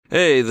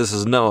Hey, this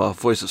is Noah,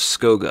 voice of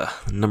Skoga,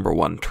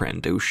 #1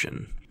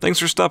 Trandoshan. Thanks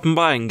for stopping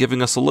by and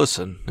giving us a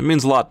listen. It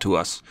means a lot to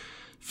us.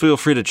 Feel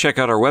free to check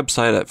out our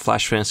website at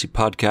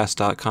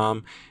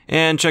flashfantasypodcast.com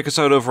and check us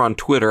out over on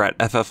Twitter at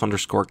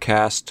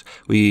 @FF_cast.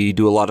 We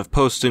do a lot of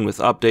posting with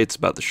updates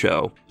about the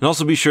show. And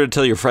also be sure to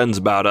tell your friends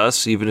about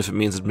us, even if it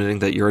means admitting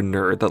that you're a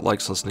nerd that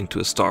likes listening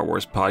to a Star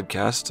Wars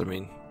podcast. I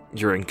mean,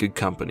 you're in good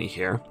company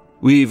here.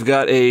 We've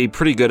got a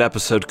pretty good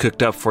episode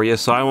cooked up for you,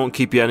 so I won't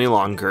keep you any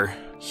longer.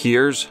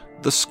 Here's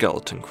the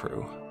Skeleton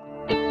Crew.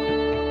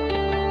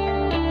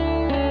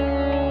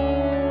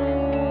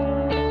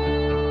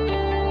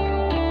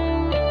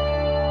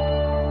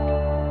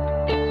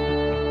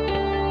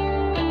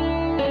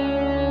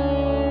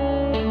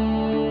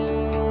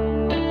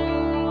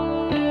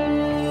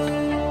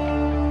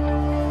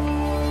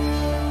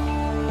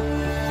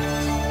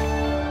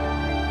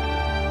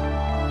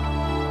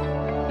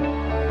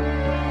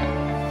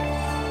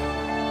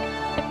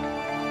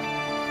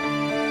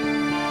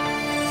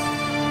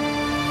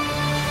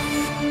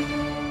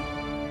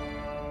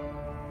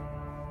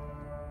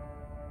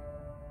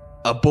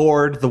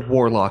 Aboard the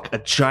Warlock, a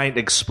giant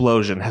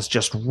explosion has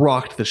just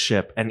rocked the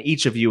ship, and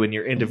each of you in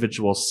your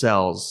individual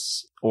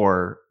cells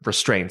or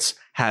restraints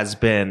has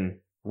been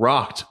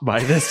rocked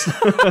by this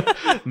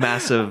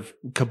massive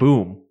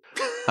kaboom.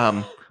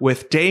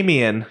 With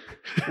Damien...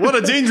 What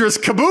a dangerous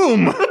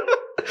kaboom!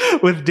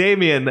 With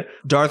Damien,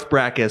 Darth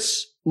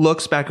Brachus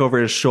looks back over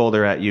his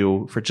shoulder at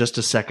you for just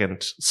a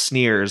second,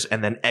 sneers,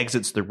 and then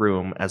exits the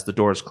room as the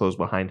doors close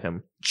behind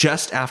him.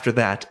 Just after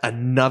that,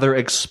 another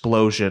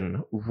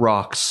explosion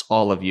rocks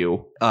all of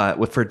you.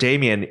 For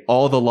Damien,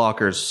 all the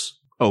lockers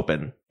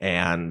open,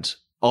 and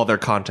all their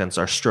contents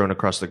are strewn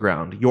across the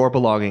ground. Your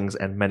belongings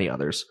and many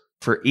others.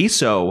 For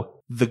Iso,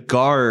 the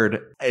guard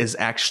is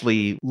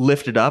actually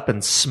lifted up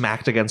and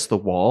smacked against the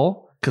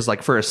wall. Because,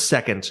 for a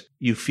second,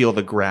 you feel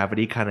the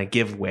gravity kind of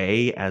give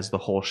way as the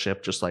whole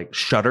ship just,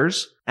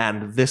 shudders.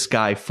 And this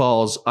guy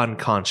falls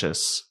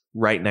unconscious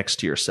right next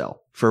to your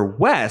cell. For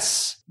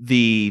Wes,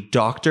 the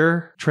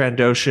doctor,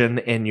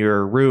 Trandoshan, in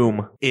your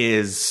room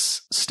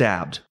is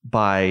stabbed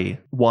by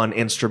one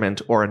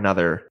instrument or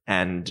another.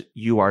 And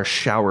you are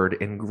showered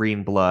in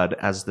green blood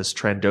as this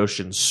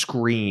Trandoshan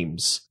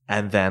screams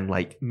and then,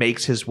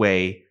 makes his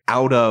way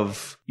out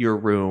of your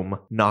room,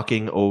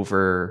 knocking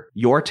over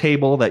your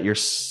table that you're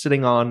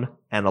sitting on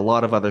and a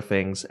lot of other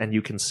things. And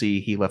you can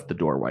see he left the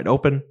door wide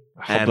open.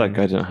 I hope that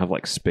guy didn't have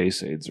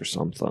space aids or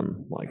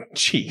something.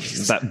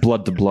 Jeez. That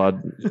blood to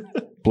blood,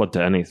 blood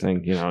to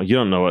anything. You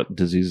don't know what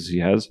diseases he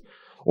has.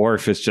 Or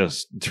if it's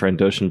just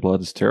Trandoshan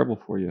blood is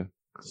terrible for you.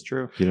 It's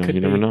true. You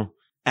never know.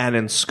 And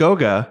in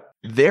Skoga,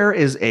 there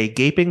is a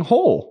gaping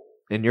hole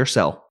in your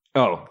cell.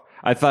 Oh,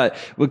 I thought,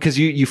 because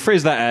you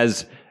phrased that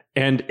as,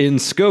 and in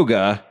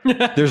Skoga,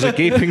 there's a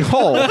gaping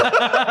hole.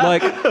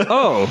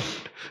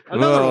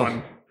 Another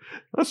one.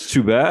 That's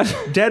too bad.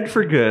 Dead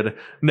for good.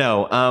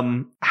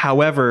 No.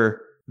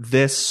 However,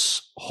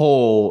 this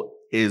hole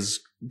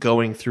is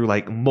going through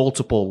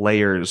multiple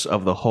layers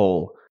of the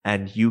hole,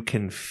 and you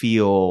can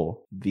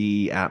feel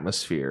the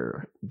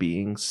atmosphere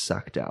being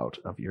sucked out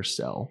of your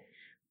cell.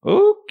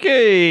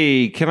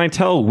 Okay. Can I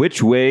tell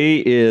which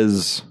way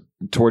is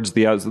towards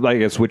the outside? I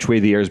guess which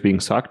way the air is being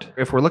sucked?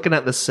 If we're looking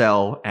at the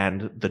cell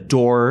and the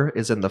door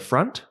is in the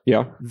front,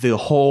 yeah, the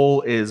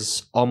hole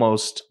is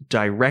almost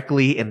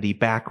directly in the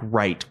back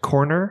right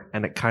corner,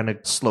 and it kind of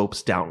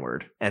slopes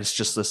downward. And it's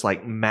just this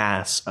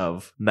mass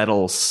of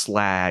metal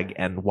slag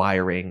and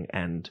wiring,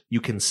 and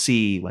you can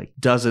see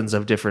dozens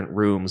of different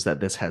rooms that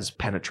this has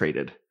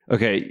penetrated.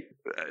 Okay,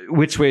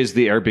 which way is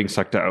the air being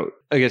sucked out?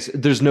 I guess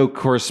there's no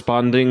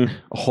corresponding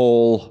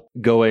hole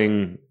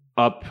going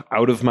up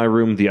out of my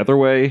room the other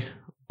way,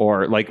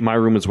 or my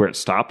room is where it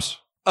stops.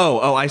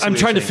 Oh, I see. I'm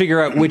trying to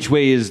figure out which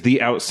way is the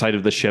outside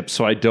of the ship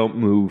so I don't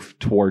move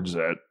towards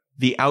it.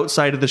 The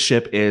outside of the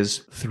ship is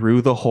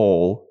through the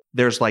hole.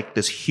 There's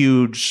this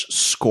huge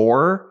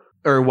score,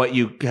 or what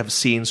you have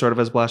seen sort of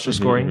as blaster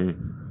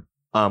scoring,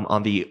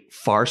 on the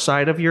far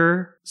side of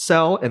your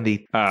cell in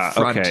the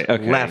front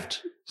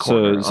left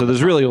corner. So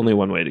there's really only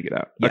one way to get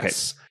out. Yes.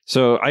 Okay.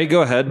 So I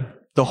go ahead.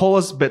 The hole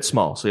is a bit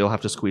small, so you'll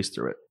have to squeeze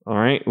through it. All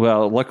right.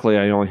 Well, luckily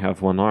I only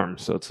have one arm,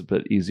 so it's a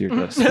bit easier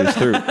to squeeze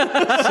through.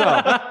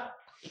 Well,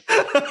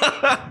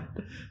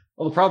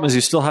 the problem is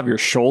you still have your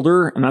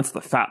shoulder, and that's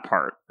the fat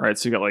part, right?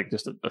 So you got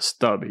just a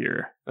stub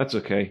here. That's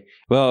okay.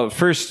 Well,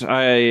 first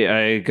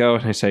I go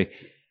and I say,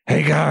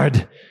 "Hey,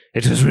 guard,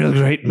 it was real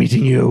great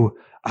meeting you.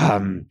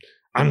 I'm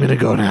gonna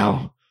go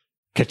now.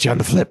 Catch you on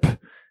the flip."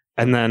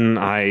 And then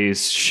I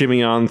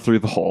shimmy on through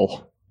the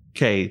hole.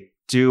 Okay,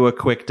 do a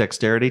quick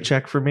dexterity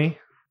check for me.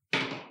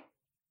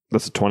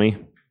 That's a 20.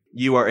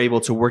 You are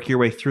able to work your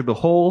way through the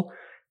hole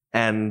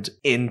and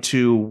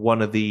into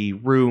one of the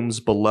rooms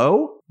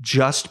below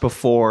just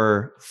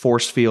before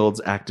force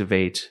fields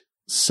activate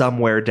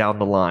somewhere down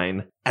the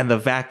line, and the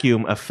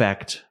vacuum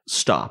effect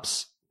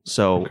stops.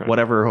 So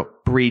whatever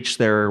breach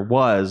there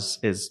was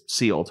is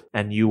sealed,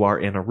 and you are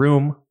in a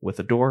room with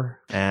a door,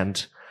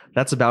 and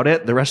that's about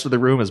it. The rest of the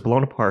room is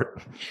blown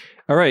apart.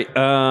 All right.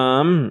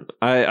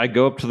 I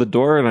go up to the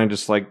door and I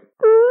just like,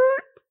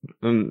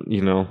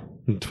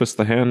 and twist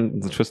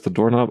the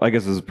doorknob. I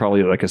guess it's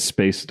probably like a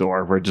space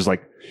door where it just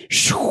like,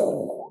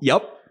 shoo.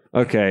 Yep.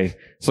 Okay.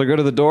 So I go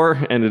to the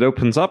door and it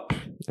opens up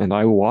and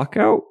I walk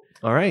out.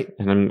 All right.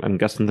 And I'm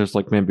guessing there's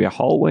like maybe a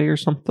hallway or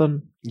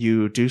something.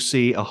 You do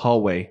see a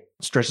hallway.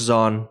 Stretches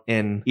on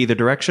in either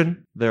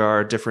direction. There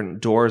are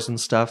different doors and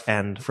stuff.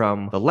 And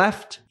from the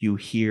left, you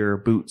hear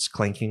boots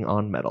clanking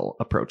on metal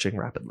approaching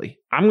rapidly.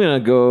 I'm going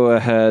to go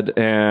ahead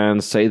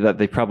and say that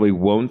they probably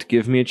won't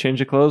give me a change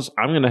of clothes.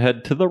 I'm going to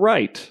head to the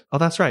right. Oh,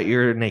 that's right.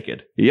 You're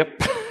naked.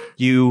 Yep.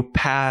 You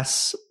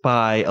pass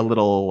by a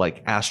little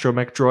like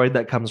astromech droid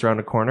that comes around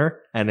a corner,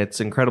 and it's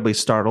incredibly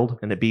startled,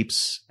 and it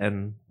beeps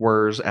and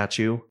whirs at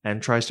you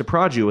and tries to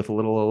prod you with a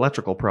little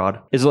electrical prod.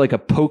 Is it like a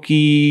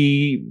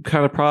pokey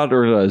kind of prod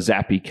or a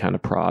zappy kind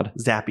of prod?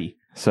 Zappy.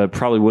 So it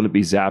probably wouldn't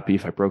be zappy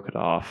if I broke it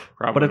off.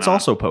 Probably But it's not.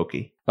 also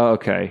pokey.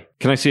 Okay.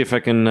 Can I see if I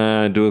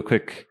can do a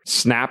quick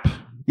snap?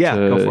 Yeah,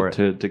 go for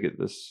it. To get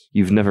this.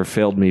 You've never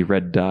failed me,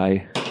 red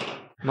die.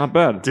 Not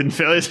bad. Didn't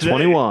fail you today.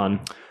 21.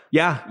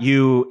 Yeah,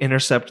 you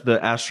intercept the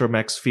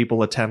astromech's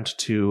feeble attempt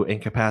to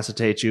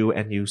incapacitate you,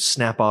 and you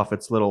snap off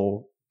its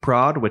little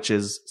prod, which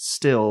is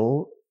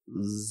still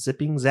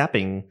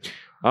zapping.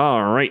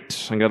 All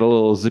right. I got a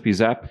little zippy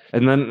zap.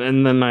 And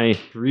then I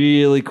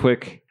really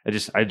quick, I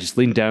just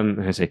lean down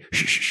and I say,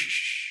 shh, shh, shh,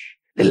 shh.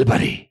 Little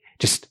buddy,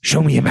 just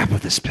show me a map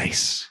of this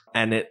place.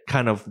 And it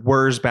kind of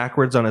whirs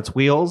backwards on its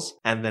wheels,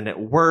 and then it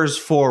whirs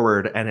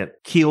forward, and it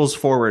keels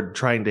forward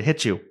trying to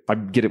hit you. I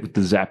get it with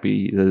the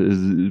zappy,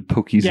 the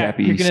pokey Yeah, zappy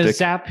you're going to stick.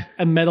 zap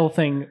a metal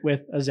thing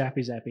with a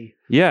zappy.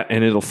 Yeah,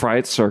 and it'll fry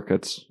its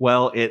circuits.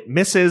 Well, it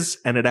misses,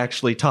 and it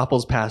actually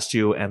topples past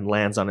you and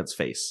lands on its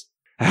face.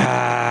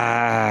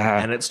 Ah.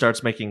 And it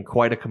starts making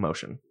quite a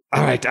commotion.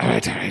 All right.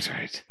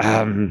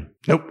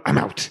 Nope, I'm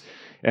out.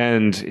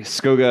 And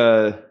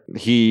Skoga,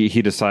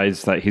 he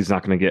decides that he's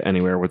not going to get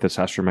anywhere with this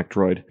astromech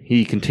droid.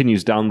 He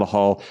continues down the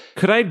hall.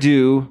 Could I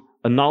do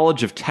a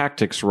knowledge of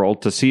tactics roll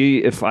to see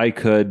if I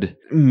could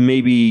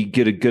maybe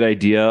get a good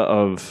idea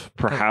of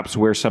perhaps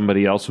where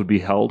somebody else would be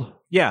held?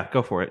 Yeah,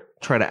 go for it.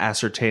 Try to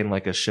ascertain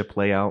like a ship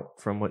layout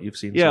from what you've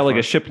seen. Yeah, so like far.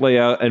 a ship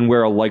layout and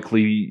where a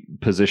likely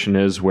position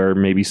is where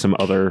maybe some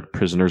other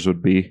prisoners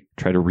would be.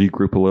 Try to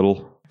regroup a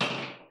little.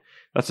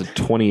 That's a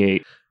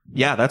 28.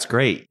 Yeah, that's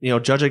great.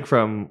 Judging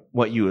from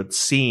what you had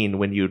seen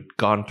when you'd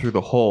gone through the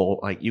hole,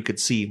 like you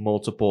could see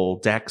multiple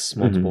decks,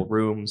 multiple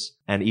rooms,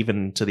 and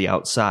even to the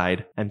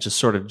outside. And just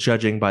sort of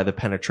judging by the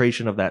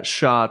penetration of that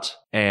shot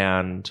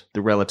and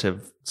the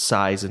relative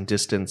size and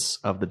distance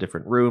of the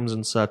different rooms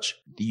and such,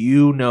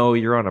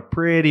 you're on a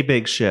pretty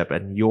big ship,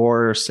 and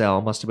your cell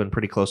must have been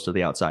pretty close to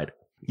the outside.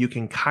 You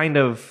can kind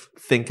of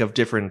think of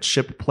different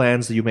ship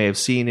plans that you may have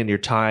seen in your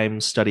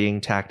time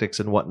studying tactics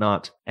and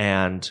whatnot.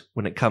 And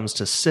when it comes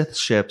to Sith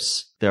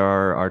ships, there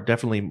are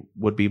definitely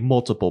would be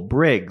multiple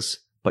brigs,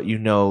 but you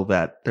know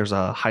that there's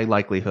a high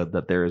likelihood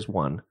that there is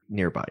one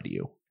nearby to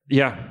you.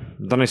 Yeah.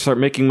 Then I start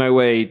making my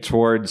way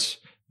towards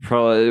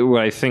probably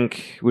what I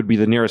think would be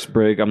the nearest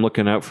brig. I'm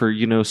looking out for,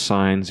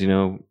 signs,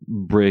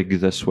 brig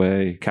this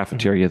way,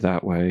 cafeteria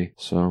that way.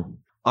 So...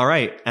 All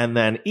right, and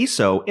then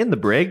Iso in the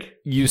brig.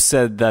 You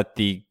said that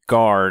the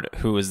guard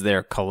who was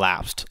there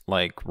collapsed,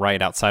 like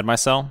right outside my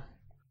cell?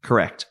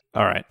 Correct.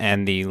 All right,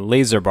 and the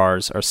laser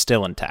bars are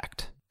still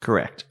intact.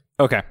 Correct.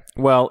 Okay,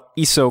 well,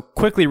 Iso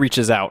quickly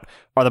reaches out.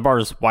 Are the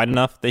bars wide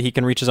enough that he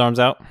can reach his arms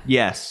out?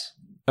 Yes.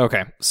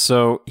 Okay,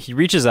 so he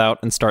reaches out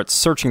and starts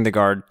searching the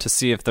guard to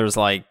see if there's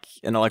like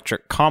an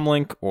electric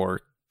comlink or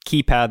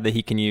keypad that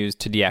he can use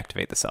to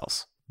deactivate the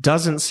cells.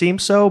 Doesn't seem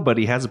so, but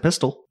he has a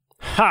pistol.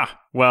 Ha!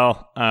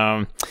 Well,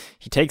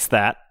 he takes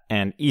that,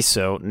 and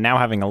Iso, now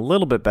having a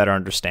little bit better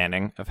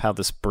understanding of how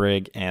this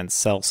brig and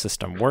cell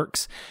system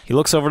works, he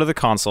looks over to the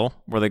console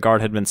where the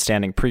guard had been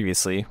standing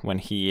previously when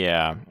he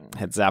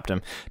had zapped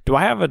him. Do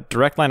I have a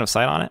direct line of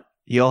sight on it?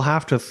 You'll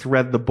have to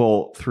thread the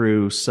bolt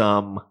through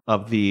some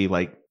of the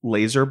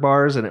laser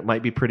bars, and it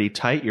might be pretty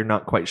tight. You're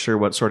not quite sure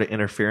what sort of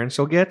interference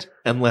you'll get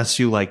unless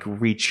you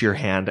reach your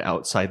hand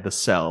outside the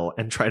cell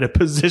and try to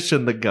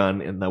position the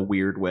gun in the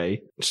weird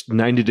way. Just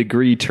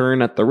 90-degree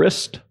turn at the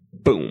wrist.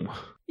 Boom.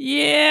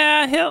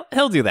 Yeah,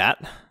 he'll do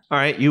that. All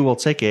right, you will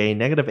take a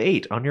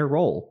 -8 on your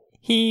roll.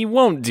 He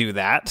won't do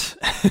that.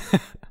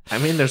 I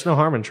mean, there's no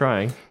harm in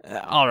trying.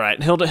 All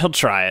right, he'll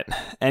try it,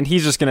 and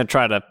he's just gonna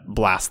try to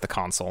blast the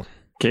console.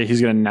 Okay,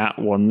 he's going to nat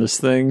 1 this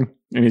thing,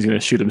 and he's going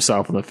to shoot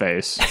himself in the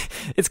face.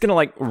 It's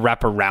gonna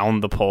wrap around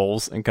the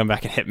poles and come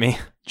back and hit me.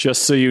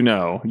 Just so you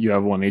know, you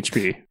have 1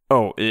 HP.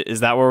 Oh,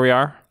 is that where we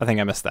are? I think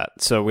I missed that.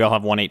 So we all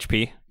have 1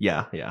 HP?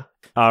 Yeah.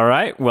 All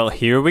right, well,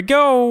 here we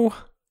go.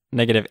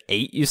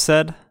 -8, you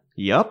said?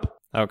 Yup.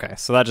 Okay,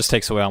 so that just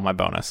takes away all my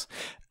bonus.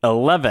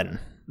 11.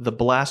 The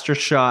blaster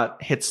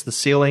shot hits the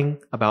ceiling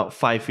about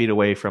 5 feet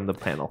away from the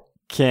panel.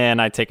 Can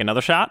I take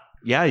another shot?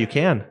 Yeah, you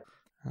can.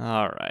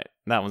 All right,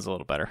 that one's a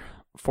little better.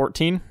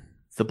 14.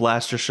 The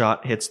blaster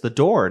shot hits the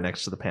door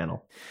next to the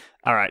panel.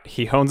 All right,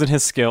 he hones in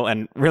his skill,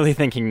 and really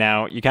thinking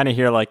now, you kind of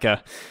hear a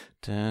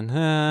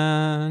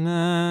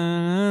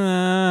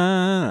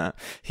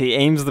He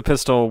aims the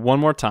pistol one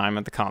more time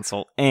at the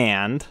console,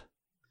 and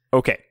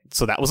okay,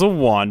 so that was a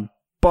 1,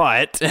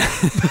 but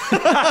That's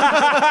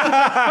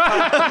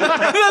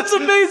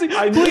amazing.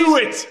 I knew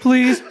it.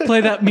 Please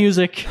play that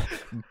music.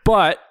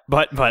 but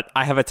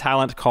I have a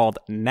talent called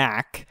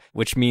Knack,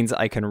 which means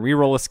I can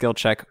reroll a skill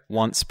check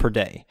once per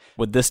day.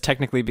 Would this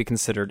technically be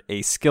considered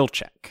a skill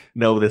check?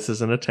 No, this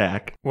is an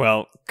attack.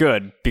 Well,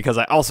 good, because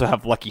I also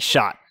have Lucky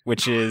Shot,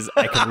 which is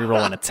I can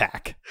reroll an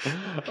attack.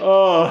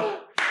 Oh.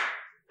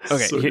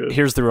 Okay, So good.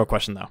 here's the real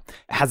question, though.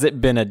 Has it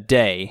been a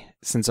day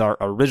since our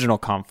original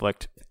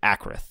conflict,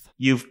 Akrith?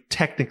 You've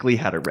technically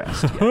had a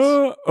rest.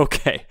 Yes.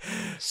 Okay.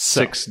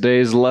 6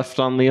 days left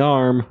on the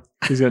arm.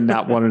 He's going to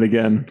not want it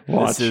again.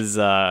 Watch. This is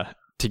to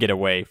get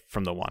away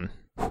from the 1.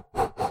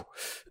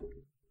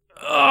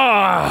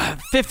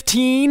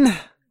 15?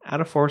 At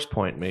a force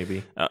point,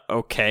 maybe.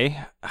 Okay.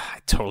 I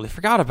totally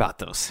forgot about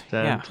those.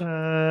 Dun, Yeah.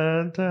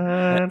 dun,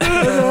 dun,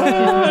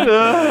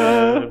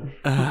 dun.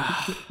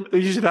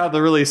 You should have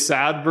the really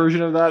sad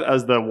version of that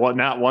as the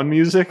Nat 1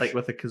 music. Like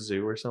with a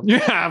kazoo or something.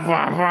 yeah.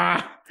 Blah,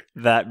 blah.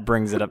 That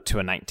brings it up to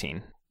a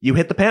 19. You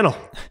hit the panel.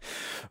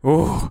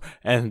 Ooh,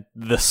 and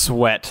the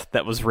sweat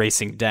that was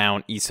racing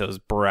down Iso's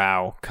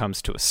brow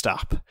comes to a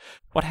stop.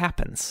 What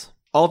happens?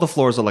 All the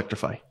floors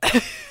electrify.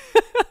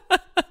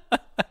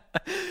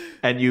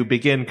 And you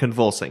begin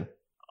convulsing.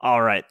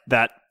 All right,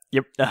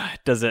 yep.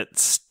 Does it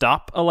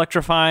stop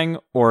electrifying,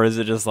 or is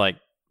it just like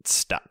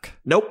stuck?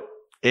 Nope.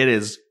 It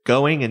is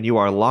going, and you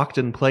are locked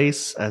in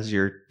place as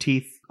your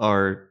teeth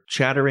are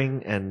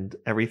chattering and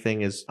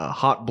everything is a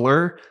hot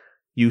blur.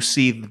 You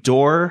see the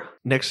door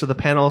next to the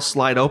panel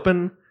slide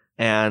open,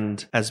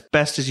 and as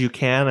best as you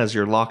can, as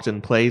you're locked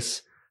in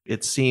place,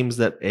 it seems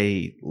that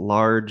a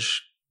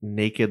large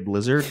naked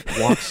lizard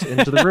walks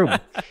into the room.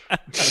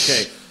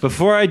 Okay.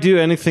 Before I do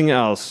anything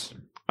else,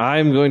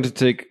 I'm going to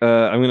take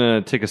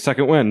a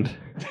second wind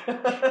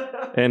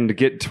and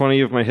get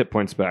 20 of my hit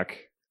points back.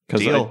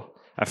 Because Deal.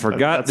 I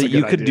forgot That's a that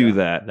you good could idea. do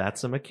that.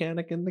 That's a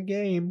mechanic in the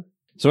game.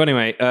 So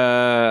anyway,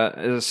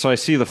 so I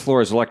see the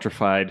floor is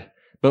electrified,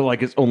 but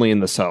like it's only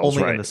in the cells,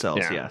 Only in right? the cells,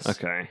 Yeah. yes.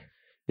 Okay.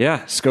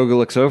 Yeah, Skoga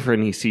looks over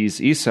and he sees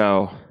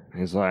Iso.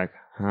 He's like,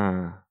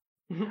 huh.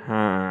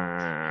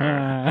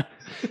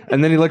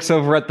 And then he looks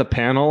over at the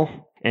panel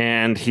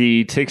and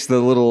he takes the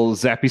little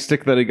zappy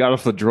stick that he got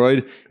off the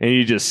droid and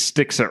he just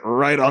sticks it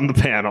right on the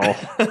panel.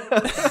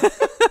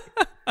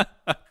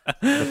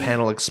 The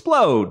panel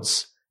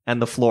explodes,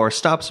 and the floor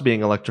stops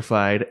being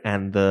electrified,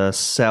 and the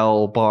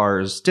cell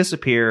bars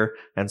disappear,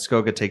 and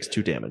Skoga takes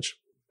 2 damage.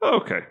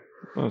 Okay.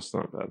 That's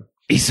not bad.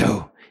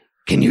 Iso,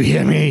 can you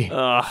hear me?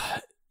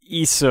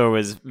 Iso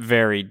is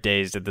very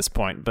dazed at this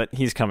point, but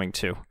he's coming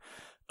to.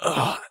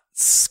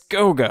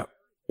 Skoga,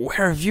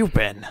 where have you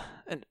been?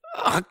 And,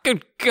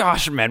 good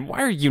gosh, man, why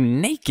are you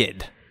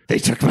naked? They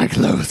took my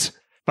clothes.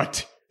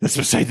 But that's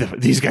beside the...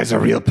 These guys are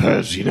real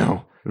pervs, you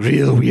know.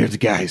 Real weird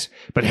guys.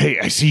 But hey,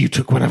 I see you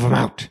took one of them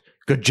out.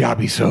 Good job,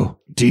 Iso.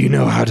 Do you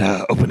know how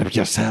to open up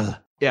your cell?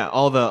 Yeah,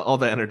 all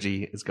the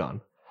energy is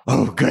gone.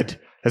 Oh, good.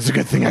 That's a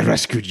good thing I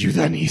rescued you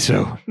then,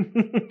 Iso.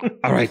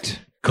 All right,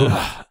 cool.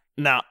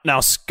 Now,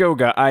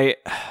 Skoga, I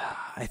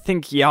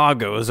think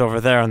Iago is over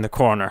there in the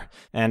corner.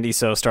 And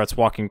Iso starts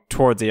walking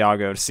towards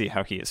Iago to see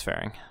how he is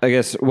faring. I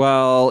guess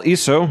while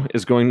Iso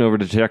is going over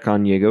to check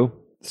on Yago,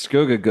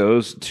 Skoga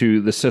goes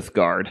to the Sith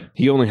guard.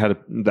 He only had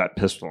that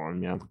pistol on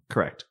him, yeah.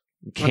 Correct.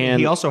 Can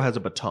He also has a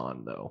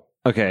baton, though,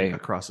 okay.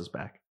 across his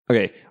back.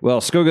 Okay.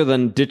 Well, Skoga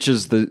then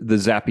ditches the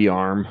zappy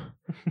arm.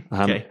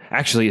 Okay.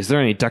 Actually, is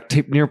there any duct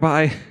tape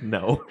nearby?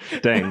 No.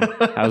 Dang.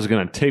 I was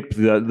going to tape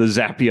the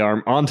zappy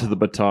arm onto the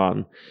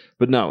baton.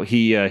 But no,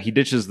 he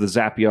ditches the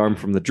zappy arm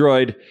from the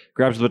droid,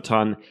 grabs the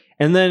baton,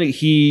 and then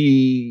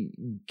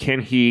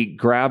can he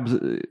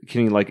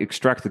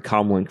extract the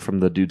comlink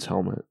from the dude's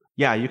helmet?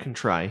 Yeah, you can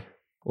try.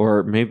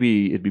 Or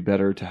maybe it'd be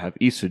better to have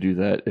Iso do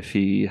that if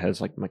he has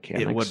like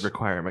mechanics. It would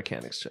require a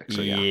mechanics check.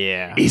 So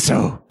yeah.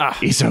 Iso,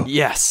 Iso,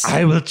 Yes.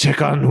 I will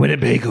check on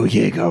Winnebago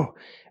Yago,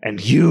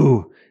 and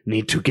you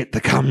need to get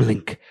the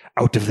comlink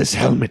out of this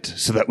helmet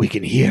so that we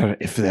can hear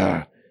if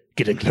they're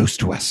getting close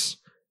to us.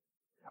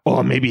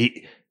 Or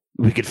maybe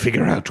we could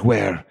figure out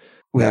where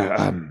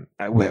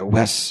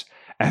Wes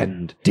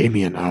and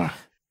Damien are.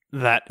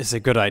 That is a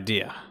good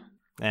idea.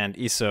 And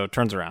Iso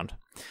turns around.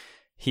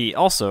 He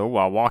also,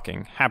 while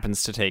walking,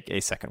 happens to take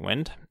a second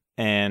wind.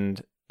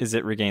 And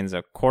it regains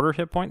a quarter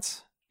hit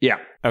points? Yeah.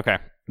 Okay.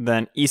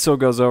 Then Iso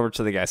goes over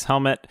to the guy's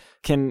helmet.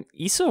 Can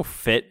Iso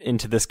fit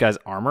into this guy's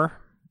armor?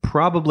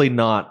 Probably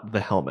not the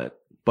helmet,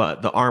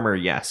 but the armor,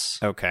 yes.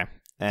 Okay.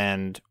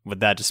 And would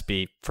that just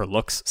be for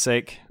looks'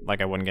 sake?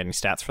 Like I wouldn't get any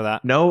stats for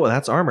that? No,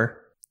 that's armor.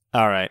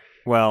 All right.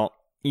 Well,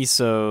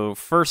 Iso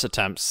first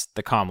attempts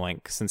the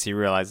comlink since he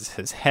realizes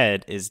his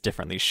head is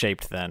differently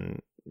shaped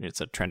than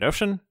it's a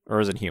Trandoshan, or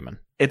is it human?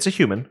 It's a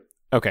human.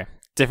 Okay.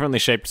 Differently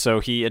shaped, so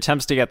he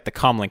attempts to get the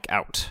comlink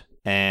out.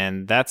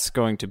 And that's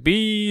going to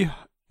be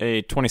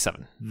a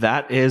 27.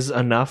 That is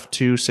enough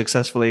to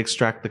successfully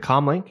extract the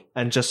comlink.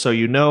 And just so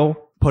you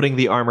know, Putting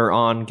the armor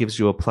on gives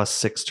you a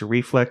 +6 to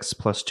reflex,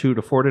 +2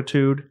 to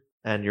fortitude,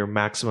 and your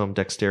maximum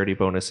dexterity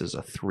bonus is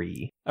a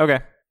 3. Okay.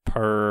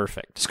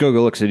 Perfect.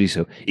 Skoga looks at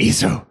Iso.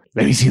 Iso,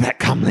 let me see that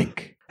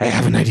comlink. I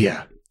have an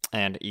idea.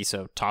 And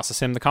Iso tosses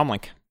him the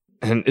comlink.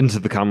 And into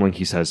the comlink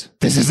he says,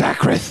 This is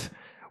Akrith.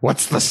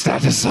 What's the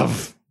status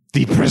of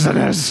the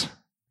prisoners?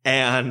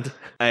 And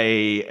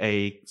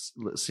a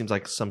seems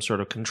like some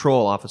sort of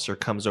control officer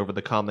comes over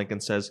the comlink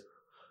and says,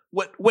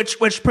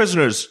 Which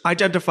prisoners?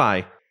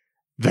 Identify.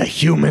 The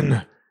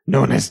human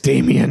known as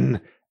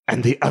Damien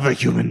and the other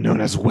human known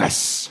as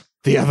Wes.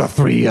 The other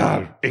 3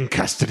 are in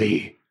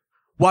custody.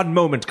 One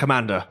moment,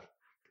 Commander.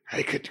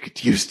 I could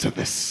get used to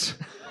this.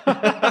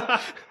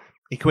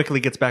 He quickly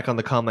gets back on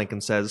the comlink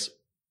and says,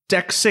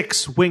 Deck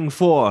 6, Wing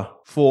 4,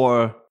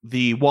 for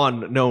the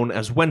one known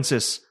as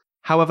Wences.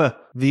 However,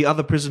 the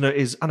other prisoner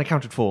is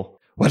unaccounted for.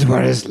 What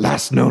were his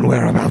last known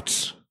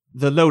whereabouts?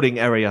 The loading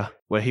area,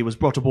 where he was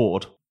brought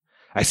aboard.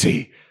 I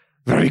see.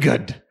 Very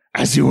good.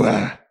 As you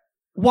were.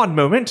 One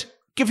moment.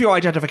 Give your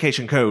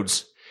identification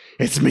codes.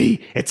 It's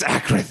me. It's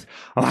Akrith.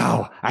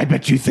 Wow, I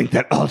bet you think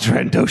that Ultra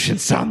and Doshin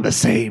sound the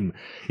same.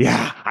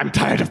 Yeah, I'm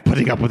tired of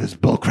putting up with this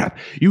bullcrap.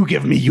 You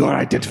give me your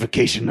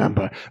identification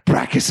number.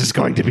 Brachus is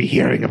going to be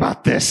hearing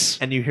about this.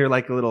 And you hear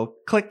like a little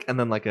click, and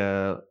then like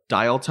a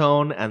dial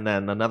tone, and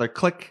then another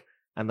click,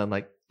 and then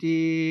like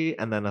dee,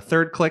 and then a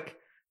third click,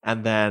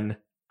 and then...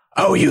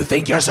 Oh, you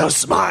think you're so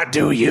smart,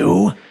 do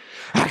you?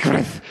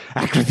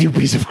 Akrith, you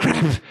piece of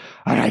crap.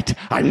 All right,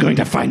 I'm going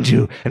to find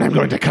you, and I'm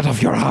going to cut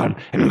off your arm,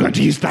 and I'm going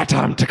to use that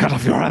arm to cut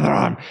off your other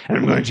arm, and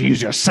I'm going to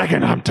use your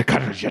second arm to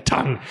cut off your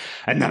tongue,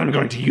 and then I'm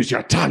going to use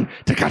your tongue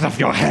to cut off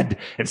your head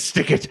and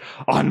stick it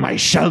on my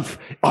shelf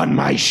on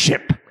my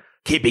ship.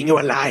 Keeping you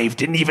alive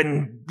didn't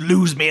even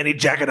lose me any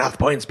Jagganoth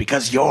points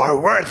because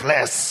you're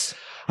worthless.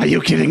 Are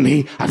you kidding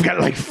me? I've got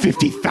like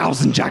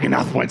 50,000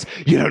 Jagganoth points.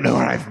 You don't know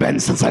where I've been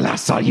since I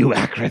last saw you,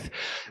 Akrith.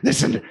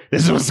 Listen,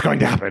 this is what's going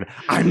to happen.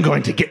 I'm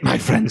going to get my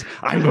friends.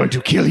 I'm going to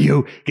kill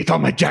you, get all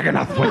my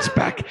Jagganoth points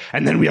back,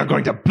 and then we are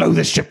going to blow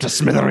this ship to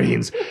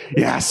smithereens.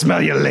 Yeah,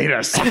 smell you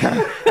later,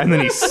 sucker. And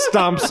then he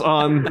stomps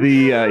on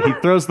the, he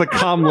throws the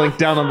comlink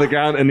down on the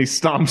ground and he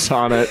stomps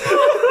on it.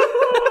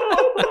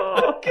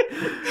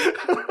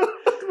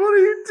 What are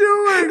you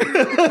doing?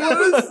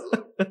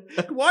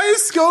 Why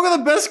is Skoga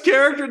the best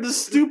character in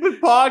this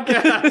stupid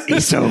podcast?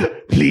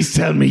 Iso, please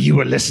tell me you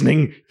were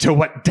listening to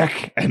what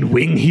deck and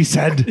wing he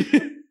said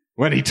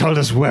when he told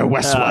us where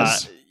Wes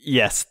was.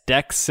 Yes,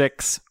 Deck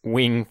 6,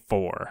 Wing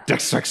 4. Deck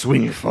 6,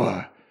 wing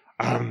 4.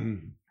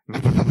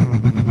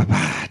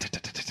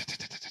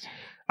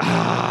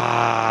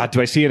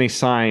 Do I see any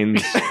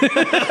signs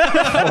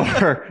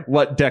for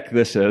what deck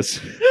this is?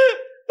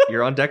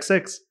 You're on deck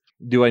 6.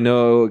 Do I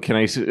know, can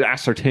I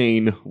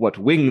ascertain what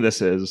wing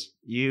this is?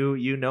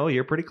 You know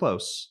you're pretty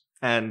close.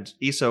 And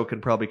Iso can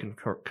probably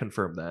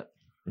confirm that.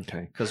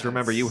 Okay. Because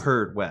remember, you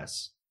heard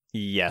Wes.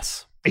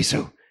 Yes.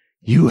 Iso,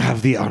 you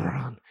have the armor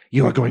on.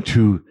 You are going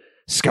to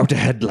scout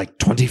ahead like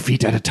 20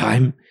 feet at a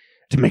time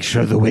to make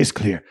sure the way's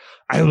clear.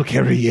 I will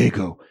carry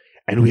Diego,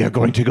 and we are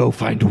going to go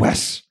find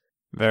Wes.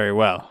 Very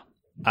well.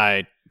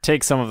 I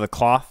take some of the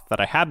cloth that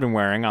I had been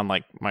wearing on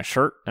like my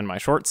shirt and my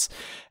shorts,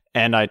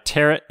 and I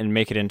tear it and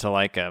make it into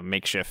like a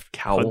makeshift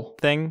Cowl hood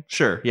thing.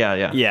 Sure,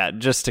 yeah. Yeah,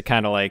 just to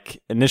kind of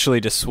like initially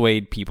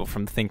dissuade people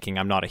from thinking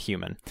I'm not a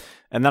human.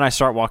 And then I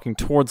start walking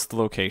towards the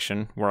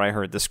location where I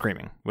heard the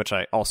screaming, which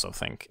I also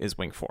think is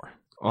Wing 4.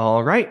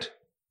 All right.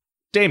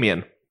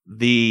 Damien,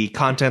 the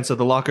contents of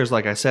the lockers,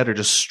 like I said, are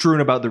just strewn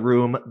about the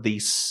room.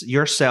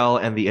 Your cell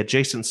and the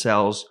adjacent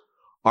cells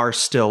are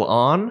still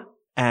on,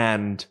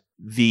 and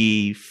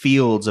the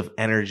fields of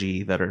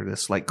energy that are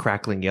this like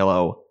crackling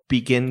yellow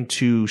begin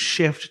to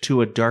shift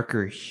to a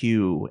darker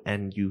hue,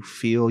 and you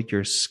feel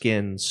your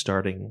skin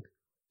starting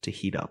to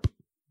heat up.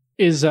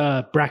 Is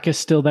Brachus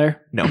still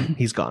there? No,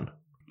 he's gone.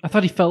 I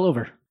thought he fell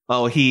over.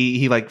 Oh,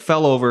 he like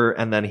fell over,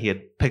 and then he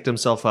had picked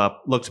himself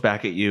up, looked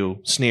back at you,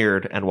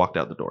 sneered, and walked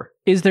out the door.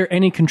 Is there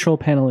any control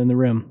panel in the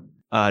room?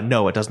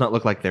 No, it does not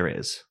look like there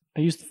is.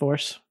 I used the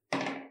force.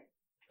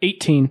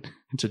 18.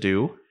 To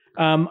do?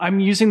 I'm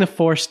using the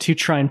force to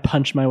try and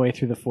punch my way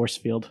through the force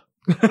field.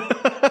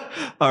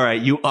 All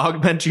right, you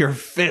augment your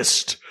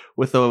fist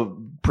with a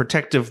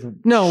protective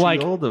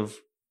shield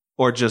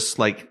or just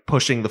like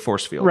pushing the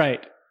force field.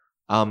 Right.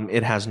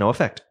 It has no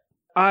effect.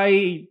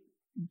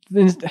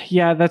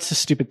 Yeah, that's a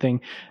stupid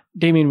thing.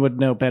 Damien would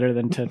know better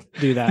than to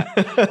do that.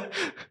 It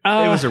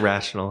was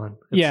irrational.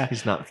 Yeah.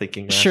 He's not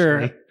thinking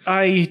rationally. Sure.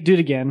 I do it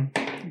again,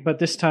 but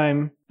this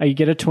time I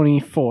get a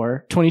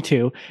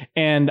 22,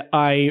 and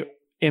I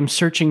am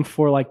searching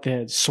for like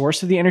the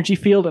source of the energy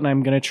field, and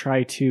I'm going to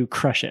try to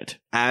crush it.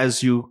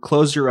 As you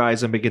close your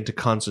eyes and begin to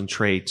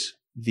concentrate,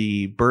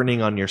 the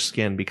burning on your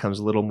skin becomes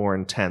a little more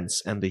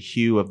intense, and the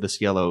hue of this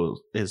yellow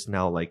is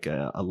now like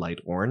a light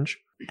orange.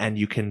 And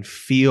you can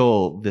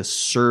feel this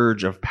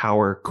surge of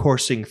power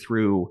coursing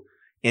through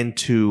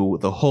into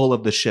the hull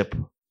of the ship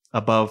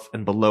above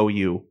and below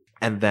you.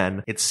 And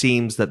then it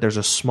seems that there's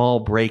a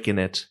small break in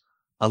it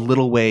a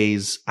little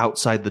ways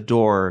outside the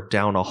door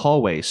down a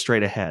hallway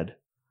straight ahead.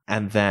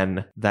 and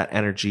then that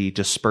energy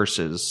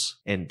disperses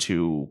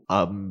into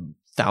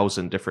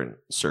 1,000 different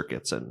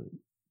circuits and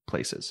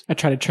places. I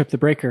try to trip the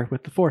breaker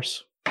with the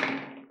force.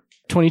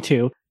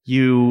 22.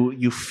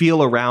 You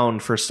feel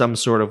around for some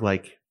sort of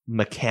like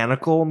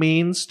mechanical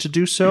means to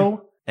do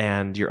so,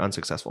 and you're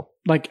unsuccessful.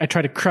 Like, I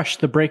try to crush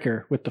the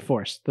breaker with the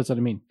force. That's what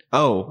I mean.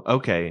 Oh,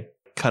 okay.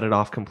 Cut it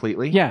off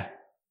completely? Yeah.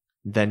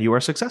 Then you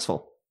are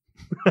successful.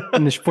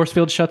 And the force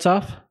field shuts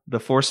off? The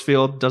force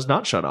field does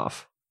not shut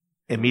off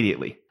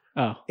immediately.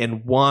 Oh.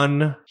 In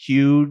one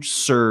huge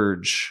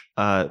surge,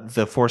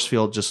 the force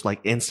field just like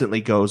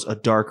instantly goes a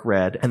dark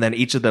red, and then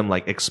each of them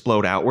like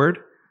explode outward,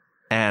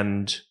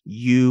 and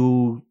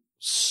you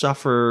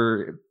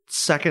suffer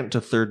 2nd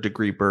to 3rd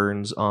degree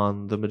burns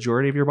on the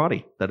majority of your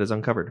body that is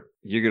uncovered.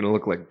 You're going to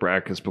look like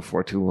Brackus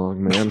before too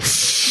long, man.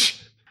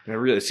 I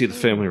really see the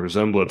family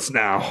resemblance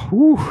now.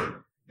 Whew.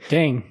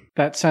 Dang.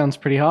 That sounds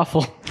pretty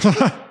awful.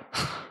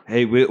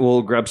 Hey,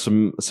 we'll grab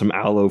some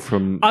aloe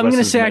from I'm going to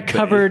Wes's say I med bay.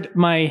 covered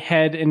my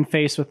head and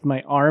face with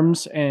my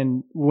arms,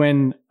 and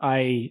when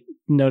I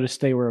noticed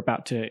they were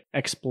about to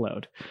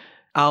explode.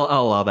 I'll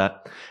allow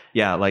that.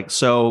 Yeah, like,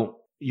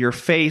 so your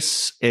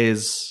face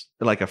is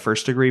like a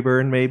 1st degree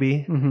burn,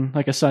 maybe.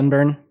 Like a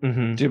sunburn.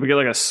 Mm-hmm. Dude, we get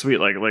like a sweet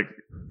like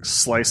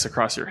slice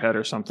across your head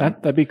or something.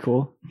 That'd be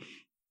cool.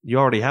 You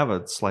already have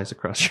a slice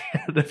across your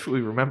head, if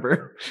we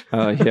remember.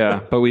 Yeah,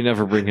 but we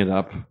never bring it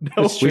up.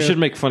 That's We true. should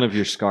make fun of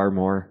your scar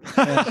more.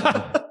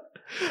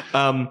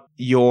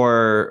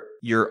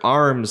 Your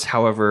arms,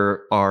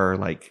 however, are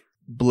like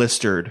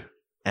blistered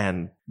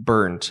and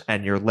burnt,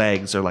 and your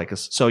legs are like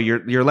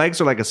your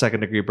legs are like a 2nd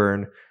degree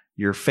burn.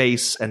 Your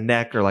face and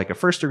neck are like a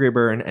 1st degree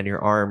burn, and your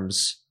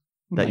arms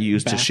that Like you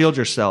use to back. shield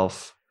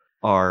yourself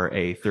are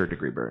a 3rd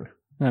degree burn.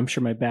 I'm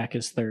sure my back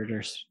is 3rd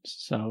or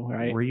so,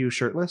 right? Were you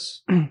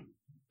shirtless?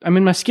 I'm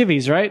in my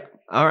skivvies, right?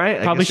 All right,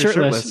 I Probably guess you're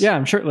shirtless. Yeah,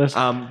 I'm shirtless.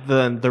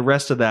 Then the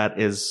rest of that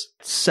is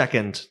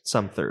 2nd,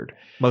 some 3rd,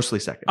 mostly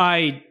 2nd,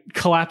 I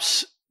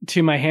collapse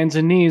to my hands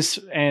and knees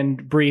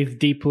and breathe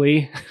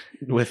deeply.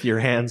 with your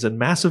hands in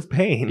massive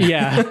pain.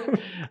 Yeah.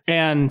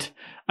 And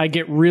I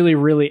get really,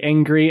 really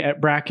angry at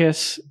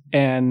Brackus,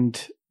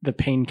 and the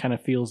pain kind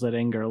of feels that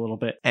anger a little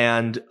bit.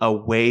 And a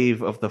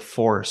wave of the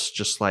force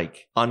just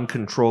like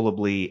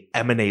uncontrollably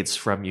emanates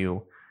from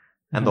you,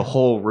 and the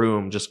whole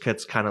room just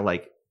gets kind of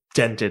like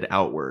dented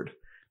outward,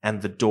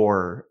 and the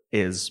door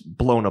is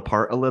blown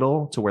apart a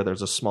little to where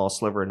there's a small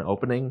sliver in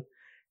opening,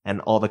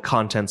 and all the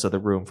contents of the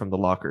room from the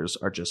lockers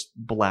are just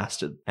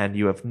blasted, and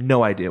you have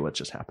no idea what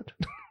just happened.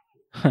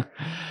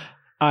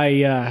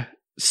 I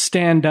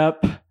stand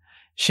up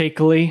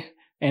shakily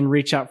and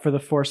reach out for the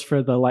force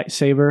for the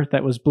lightsaber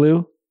that was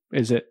blue.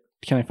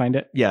 Can I find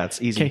it? Yeah,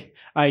 it's easy. Okay.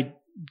 I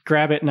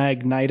grab it and I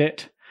ignite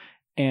it,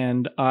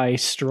 and I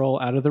stroll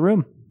out of the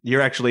room.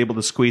 You're actually able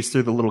to squeeze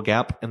through the little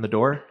gap in the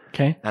door,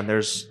 Okay. and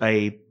there's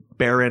a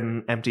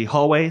barren, empty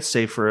hallway,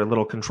 save for a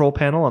little control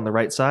panel on the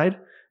right side,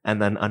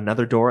 and then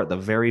another door at the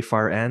very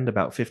far end,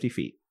 about 50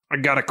 feet. I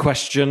got a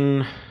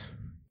question.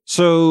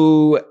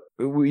 So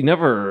we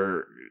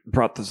never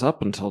brought this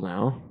up until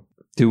now.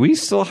 Do we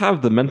still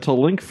have the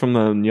mental link from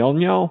the Nyal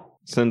Nyal,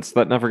 since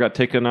that never got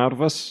taken out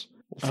of us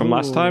from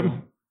last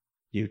time?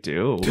 You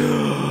do.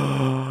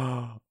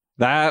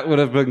 That would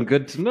have been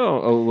good to know.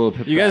 A little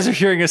bit. You guys are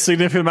hearing a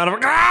significant amount of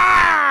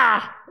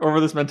ah! over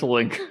this mental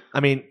link. I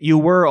mean, you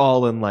were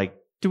all in like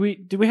Do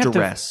we have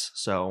duress,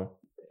 so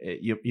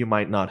you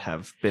might not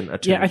have been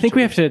attuned. to? Yeah, I think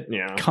we have to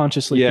Yeah.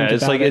 consciously. Yeah, think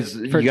it's about like it it's for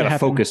it you to got to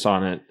happen. focus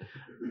on it.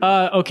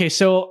 Okay,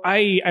 so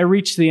I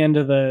reach the end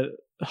of the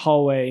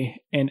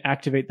hallway and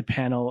activate the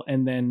panel,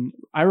 and then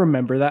I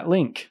remember that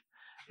link,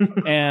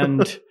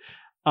 and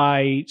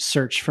I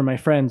search for my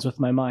friends with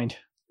my mind.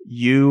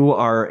 You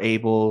are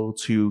able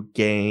to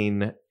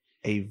gain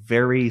a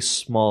very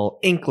small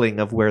inkling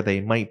of where they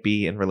might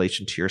be in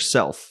relation to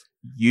yourself.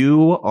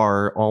 You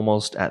are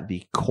almost at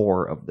the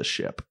core of the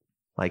ship.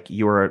 Like,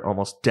 you are at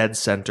almost dead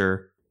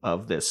center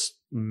of this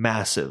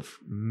massive,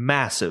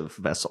 massive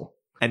vessel.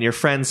 And your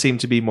friends seem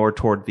to be more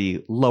toward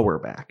the lower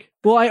back.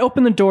 Well, I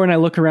open the door and I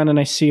look around and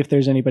I see if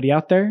there's anybody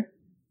out there.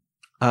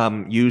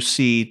 You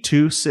see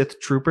 2 Sith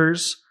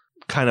troopers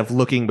kind of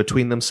looking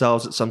between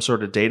themselves at some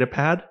sort of data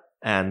pad,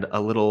 and a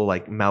little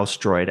like mouse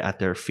droid at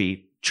their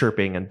feet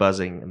chirping and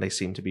buzzing, and they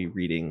seem to be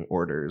reading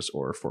orders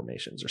or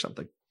formations or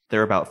something.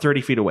 They're about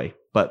 30 feet away,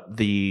 but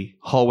the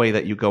hallway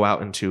that you go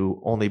out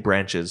into only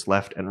branches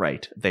left and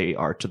right. They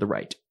are to the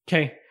right.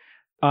 Okay.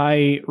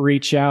 I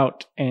reach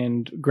out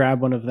and grab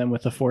one of them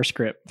with a force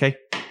grip. Okay.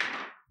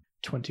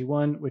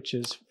 21, which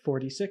is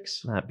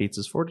 46. That beats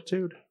his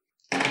fortitude.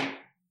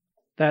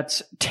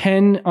 That's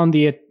 10 on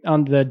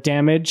the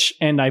damage,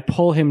 and I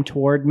pull him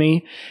toward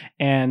me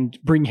and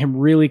bring him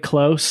really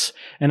close,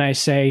 and I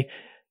say,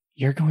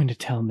 "You're going to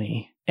tell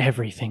me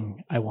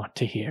everything I want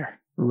to hear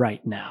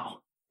right now."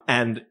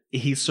 And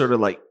he sort of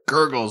like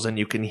gurgles, and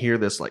you can hear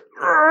this like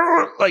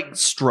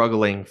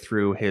struggling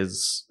through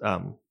his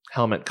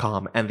helmet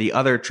comm. And the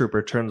other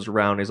trooper turns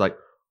around. He's like,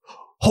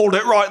 "Hold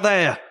it right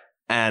there!"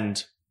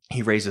 And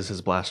he raises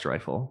his blast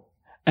rifle.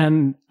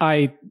 And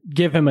I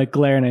give him a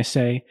glare and I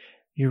say,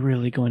 You're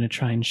really going to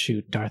try and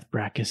shoot Darth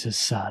Brachus'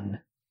 son.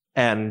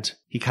 And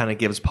he kind of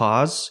gives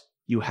pause.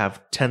 You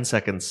have 10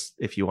 seconds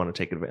if you want to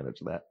take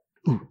advantage of that.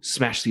 Ooh,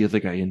 smash the other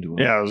guy into him.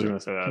 Yeah, I was going to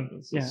say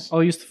that. Yeah,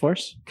 I'll use the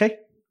force. Okay.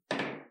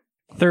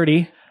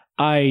 30.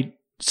 I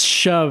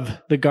shove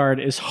the guard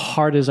as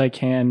hard as I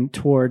can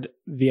toward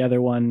the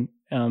other one,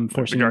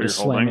 forcing him guard to you're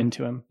slam holding?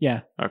 into him.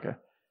 Yeah. Okay.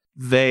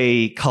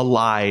 They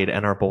collide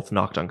and are both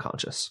knocked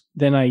unconscious.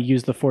 Then I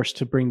use the force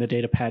to bring the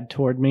data pad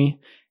toward me,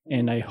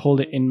 and I hold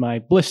it in my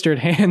blistered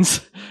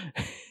hands,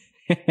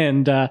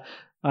 and I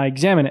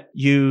examine it.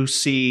 You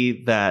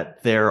see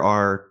that there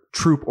are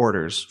troop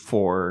orders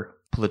for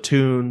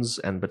platoons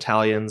and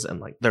battalions,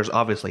 and like there's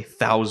obviously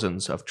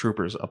thousands of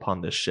troopers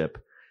upon this ship.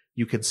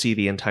 You can see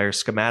the entire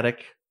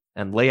schematic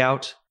and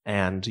layout,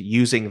 and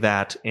using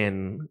that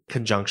in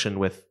conjunction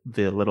with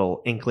the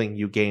little inkling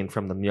you gain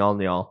from the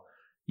Mjolnir,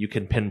 you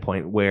can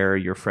pinpoint where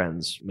your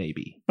friends may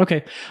be.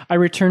 Okay. I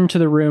return to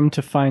the room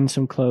to find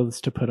some clothes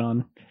to put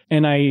on,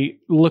 and I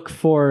look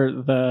for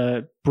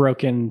the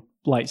broken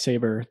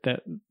lightsaber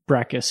that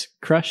Brachus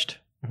crushed.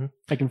 Mhm.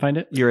 I can find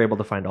it? You're able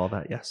to find all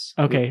that, yes.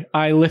 Okay.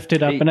 I lift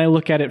it up Hey, and I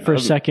look at it for a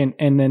um, second,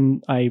 and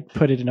then I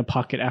put it in a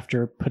pocket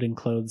after putting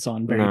clothes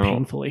on very No.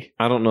 painfully.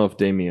 I don't know if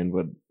Damien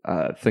would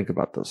think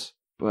about this,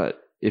 but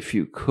if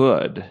you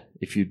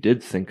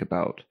did think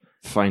about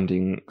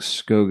finding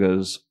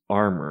Skoga's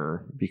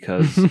armor,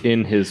 because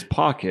in his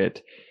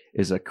pocket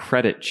is a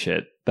credit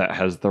chit that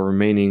has the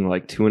remaining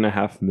like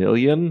 2.5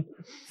 million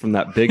from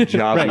that big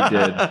job he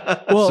did.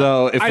 Well,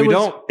 So if I we was-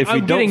 don't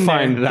I'm getting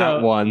find there, that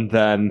though. one,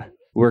 then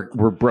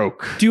we're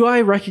broke. Do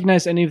I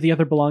recognize any of the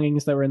other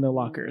belongings that were in the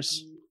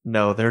lockers?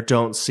 No, there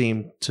don't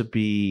seem to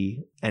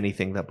be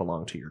anything that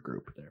belong to your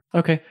group there.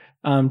 Okay.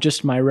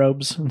 Just my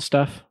robes and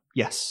stuff.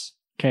 Yes.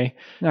 Okay.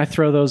 I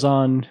throw those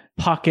on,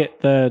 pocket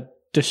the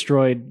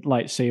destroyed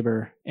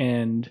lightsaber,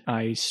 and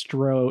I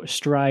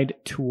stride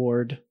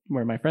toward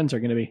where my friends are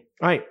going to be.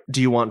 All right.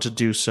 Do you want to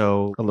do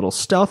so a little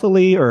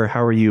stealthily, or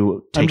how are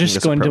you taking I'm just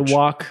this going approach? to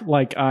walk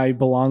like I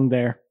belong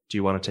there. Do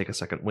you want to take a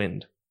second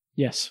wind?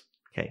 Yes.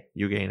 Okay,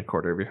 you gain a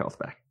quarter of your health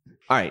back.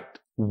 All right.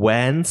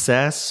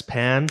 Wences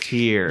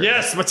Pantier.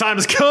 Yes, my time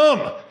has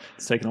come.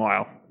 It's taken a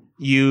while.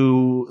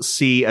 You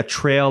see a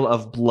trail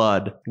of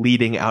blood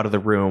leading out of the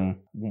room,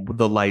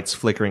 the lights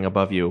flickering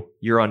above you.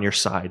 You're on your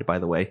side, by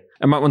the way.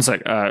 One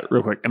sec,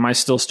 real quick. Am I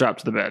still strapped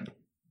to the bed?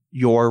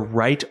 Your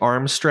right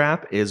arm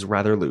strap is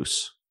rather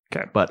loose.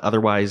 Okay. But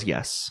otherwise,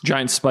 yes.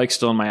 Giant spike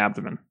still in my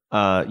abdomen.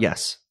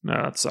 Yes. No,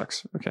 that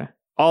sucks. Okay.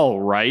 All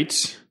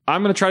right.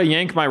 I'm going to try to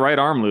yank my right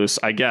arm loose,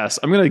 I guess.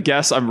 I'm going to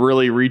guess I'm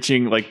really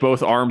reaching, like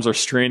both arms are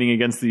straining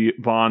against the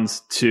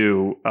bonds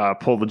to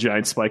pull the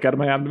giant spike out of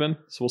my abdomen.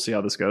 So we'll see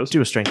how this goes.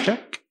 Do a strength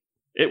check.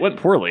 It went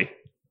poorly.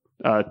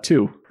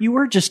 2. You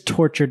were just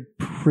tortured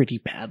pretty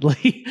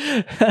badly.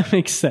 That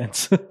makes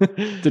sense.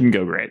 Didn't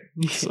go great.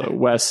 So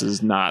Wes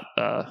is not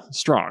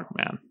strong,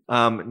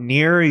 man.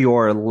 Near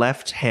your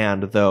left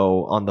hand,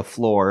 though, on the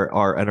floor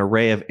are an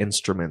array of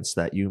instruments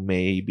that you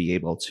may be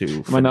able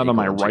to. Am I not on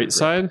my finagle into your right grip.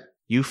 side?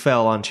 You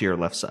fell onto your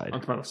left side.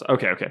 Onto my left side.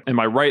 Okay. And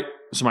my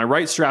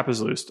right strap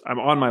is loosed. I'm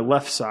on my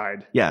left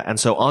side. Yeah, and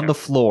so on Okay. the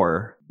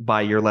floor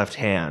by your left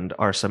hand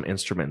are some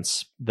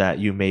instruments that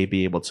you may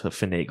be able to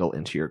finagle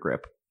into your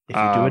grip. If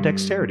you do a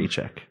dexterity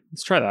check,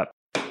 Let's try that.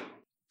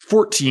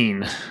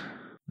 14.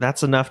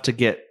 that's enough to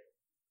get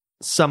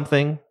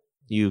something.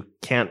 You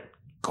can't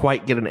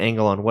quite get an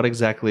angle on what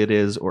exactly it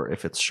is or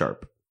if it's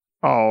sharp.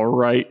 All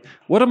right.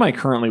 What am I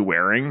currently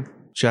wearing?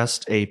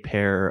 Just a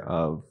pair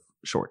of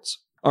shorts.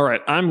 All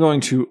right. I'm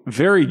going to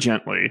very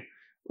gently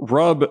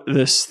rub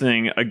this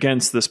thing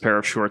against this pair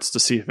of shorts to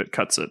see if it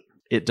cuts it.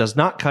 It does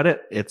not cut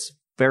it. It's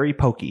very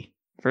pokey.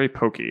 Very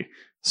pokey.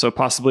 So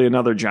possibly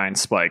another giant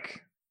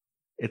spike.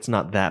 It's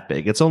not that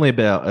big. It's only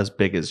about as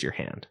big as your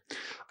hand.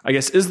 I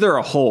guess, is there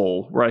a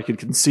hole where I could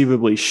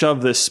conceivably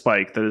shove this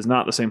spike that is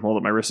not the same hole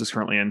that my wrist is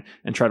currently in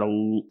and try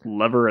to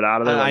lever it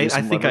out of there? I use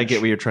some think I leverage?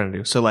 get what you're trying to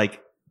do. So,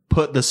 like,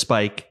 put the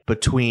spike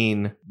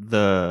between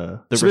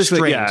the So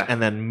basically, restraint yeah.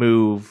 and then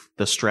move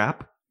the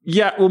strap.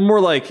 Yeah, well,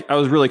 more like I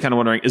was really kind of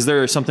wondering, is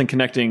there something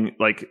connecting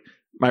like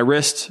my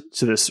wrist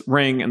to this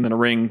ring and then a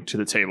ring to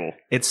the table?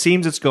 It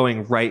seems it's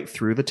going right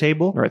through the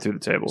table. Right through the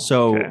table.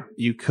 So Okay.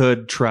 you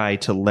could try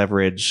to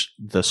leverage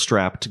the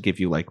strap to give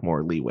you like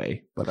more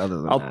leeway. But other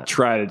than I'll that,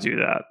 try to do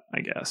that,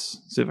 I guess.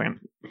 See if I can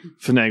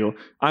finagle.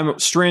 I'm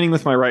straining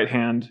with my right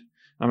hand.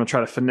 I'm going to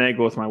try to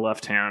finagle with my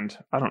left hand.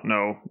 I don't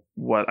know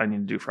what I need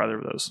to do for either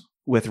of those.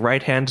 with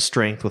right hand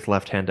strength, with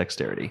left hand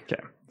dexterity.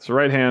 Okay. So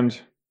right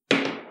hand,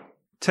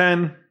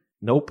 10.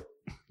 Nope.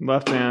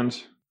 Left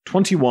hand,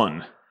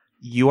 21.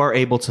 You are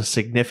able to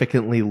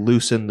significantly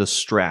loosen the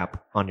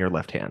strap on your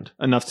left hand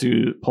Enough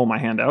to pull my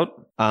hand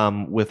out.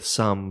 with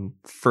some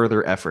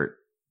further effort.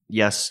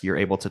 Yes, you're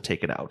able to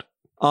take it out.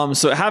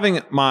 So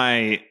having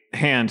my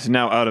hand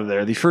now out of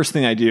there, the first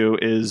thing I do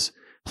is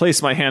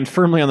place my hand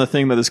firmly on the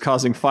thing that is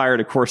causing fire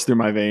to course through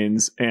my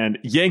veins and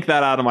yank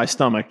that out of my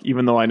stomach,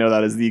 even though I know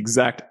that is the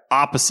exact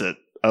opposite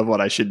of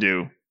what I should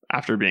do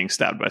after being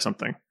stabbed by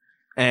something.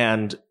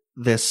 And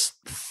this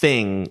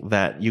thing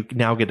that you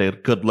now get a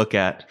good look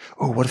at.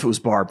 Oh, what if it was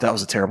barbed? That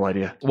was a terrible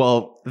idea.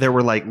 Well, there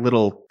were like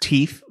little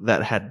teeth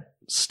that had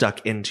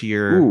stuck into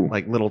your Ooh.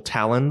 like little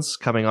talons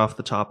coming off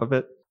the top of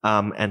it.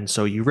 And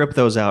so you rip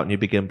those out and you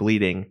begin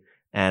bleeding,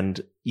 and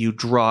you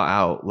draw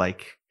out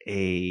like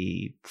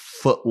a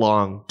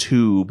foot-long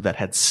tube that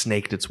had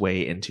snaked its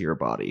way into your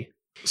body.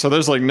 So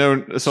there's like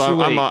no. So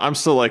wait. I'm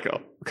still like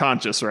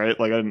conscious, right?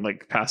 Like I didn't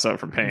like pass out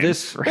from pain.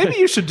 This right? Maybe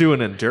you should do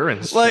an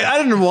endurance Like check. I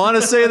didn't want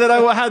to say that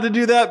I had to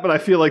do that, but I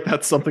feel like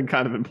that's something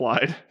kind of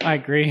implied. I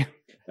agree.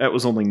 That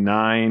was only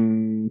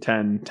 9,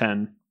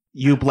 10.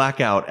 You black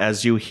out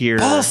as you hear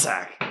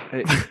sack.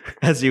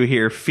 as you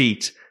hear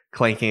feet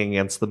clanking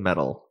against the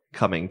metal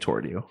coming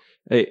toward you.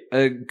 Hey,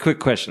 a quick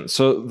question.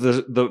 So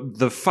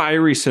the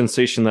fiery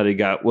sensation that he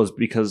got was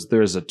because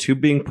there's a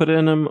tube being put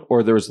in him,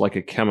 or there was like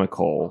a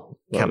chemical?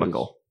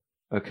 Chemical.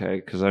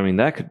 Okay, because I mean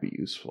that could be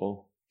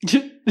useful.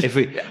 If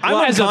we,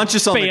 I'm As a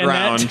unconscious on the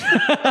bayonet. ground.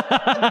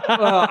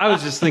 well, I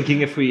was just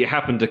thinking if we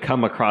happened to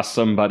come across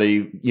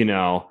somebody,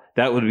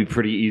 that would be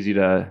pretty easy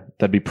to.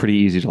 That'd be pretty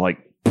easy to like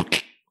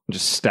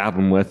just stab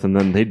them with, and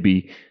then they'd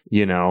be,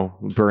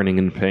 burning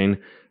in pain.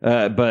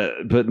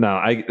 But no,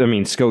 I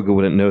mean, Skoga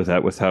wouldn't know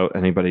that without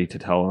anybody to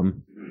tell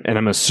him. And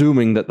I'm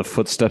assuming that the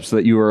footsteps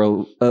that you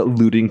were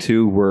alluding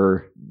to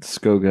were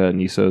Skoga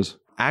and Iso's.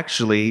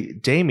 Actually,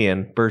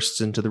 Damien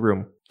bursts into the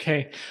room.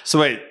 Okay. So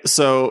wait,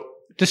 so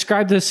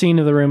Describe the scene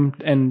of the room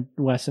and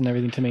Wes and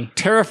everything to me.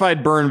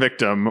 terrified burn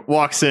victim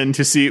walks in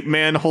to see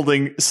man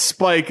holding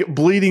Spike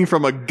bleeding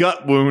from a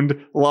gut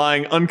wound,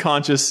 lying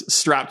unconscious,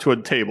 strapped to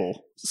a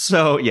table.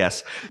 So,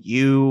 yes,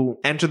 you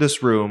enter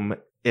this room.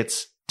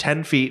 It's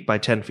 10 feet by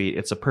 10 feet.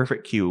 It's a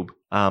perfect cube.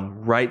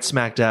 Right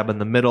smack dab in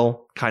the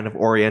middle, kind of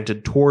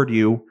oriented toward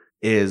you,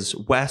 is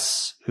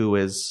Wes, who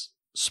is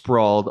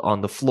sprawled on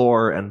the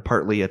floor and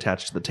partly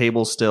attached to the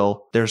table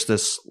still. There's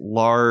this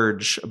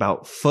large,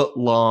 about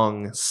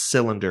foot-long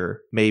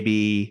cylinder,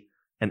 maybe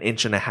 1.5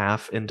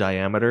 inches in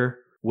diameter,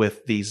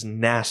 with these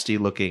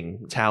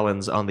nasty-looking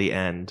talons on the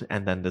end,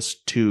 and then this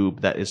tube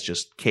that is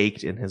just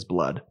caked in his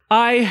blood.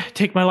 I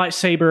take my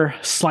lightsaber,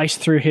 slice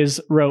through his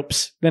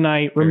ropes, then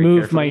I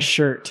remove carefully. my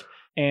shirt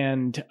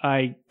and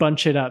I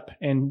bunch it up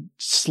and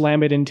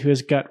slam it into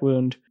his gut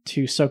wound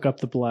to soak up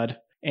the blood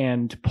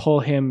and pull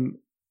him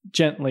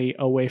gently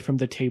away from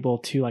the table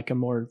to like a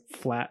more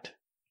flat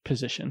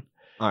position.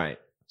 All right.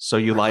 So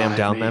you lie him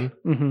down then?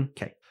 Mm-hmm.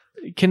 Okay.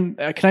 Can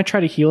I try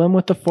to heal him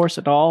with the force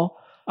at all?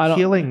 I don't.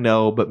 Healing,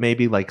 no, but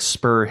maybe like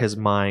spur his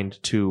mind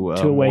to a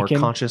more awaken?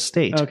 conscious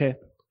state. Okay.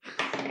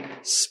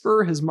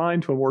 Spur his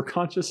mind to a more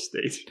conscious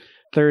state.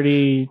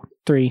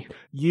 33.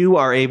 You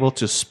are able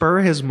to spur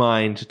his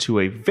mind to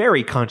a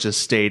very conscious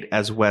state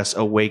as Wes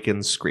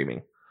awakens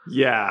screaming.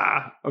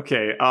 Yeah.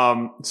 Okay.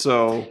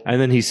 So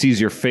And then he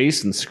sees your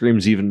face and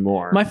screams even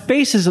more. My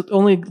face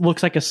only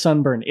looks like a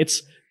sunburn.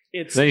 It's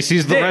Then he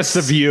sees the this. rest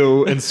of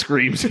you and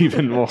screams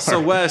even more.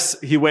 So Wes,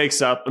 he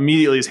wakes up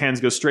immediately. His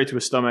hands go straight to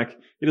his stomach.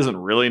 He doesn't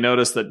really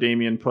notice that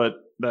Damien put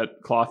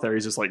that cloth there.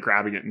 He's just like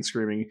grabbing it and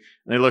screaming.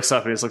 And he looks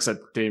up and he just looks at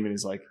Damien.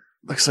 He's like,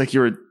 "Looks like you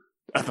were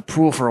at the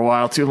pool for a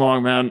while too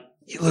long, man.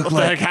 You look What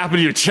the heck happened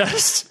to your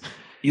chest?"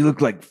 you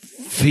look like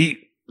feet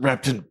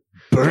wrapped in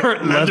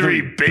burnt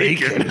leathery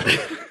bacon.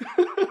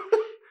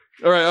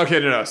 All right. Okay.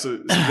 No.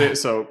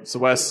 So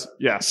Wes.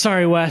 Yeah.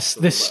 Sorry, Wes.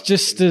 This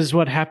just is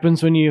what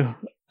happens when you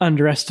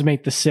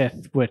underestimate the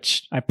Sith,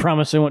 which I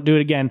promise I won't do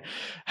it again.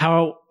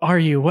 How are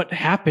you? What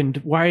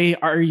happened? Why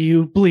are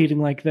you bleeding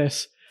like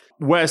this?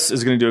 Wes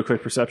is going to do a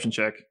quick perception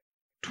check.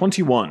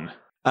 21.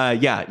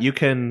 Yeah, you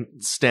can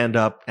stand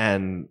up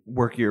and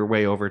work your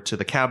way over to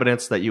the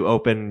cabinets that you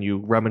open. You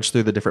rummage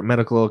through the different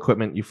medical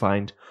equipment. You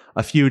find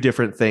a few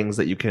different things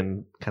that you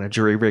can kind of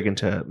jury rig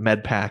into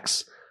med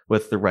packs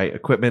with the right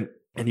equipment.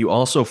 And you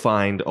also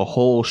find a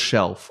whole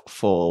shelf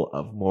full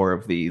of more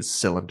of these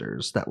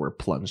cylinders that were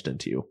plunged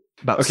into you.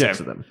 About Okay. 6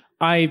 of them.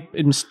 I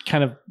am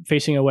kind of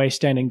facing away,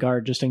 standing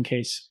guard just in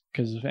case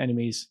because of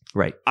enemies.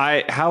 Right.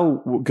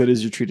 How good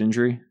is your treat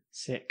injury?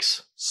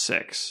 6.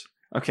 6.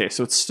 Okay,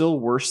 so it's still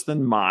worse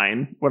than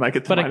mine when I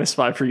get the But I-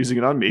 -5 for using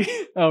it on me.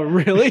 Oh,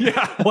 really?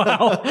 Yeah.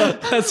 Wow.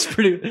 That's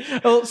pretty.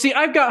 Oh, see,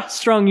 I've got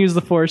strong use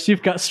the force.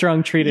 You've got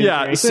strong treat injury.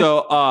 Yeah,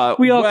 so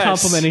we all Wes-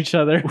 complement each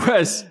other.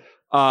 Wes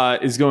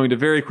is going to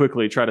very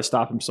quickly try to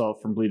stop himself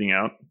from bleeding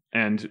out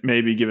and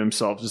maybe give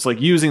himself just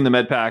like using the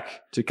med pack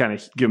to kind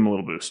of give him a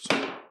little boost.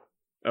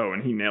 Oh,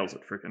 and he nails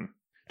it, freaking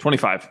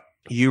 25.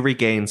 You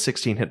regain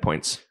 16 hit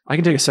points. I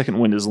can take a second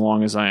wind as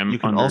long as I am. You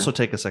can under. also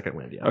take a second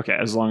wind. Yeah. Okay,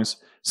 as long as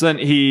so then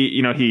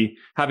he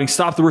having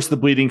stopped the worst of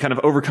the bleeding, kind of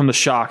overcome the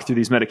shock through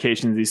these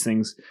medications, these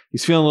things.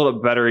 He's feeling a little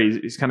bit better.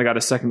 He's kind of got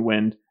a second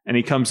wind, and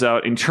he comes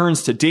out and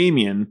turns to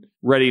Damien,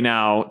 ready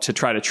now to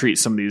try to treat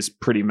some of these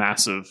pretty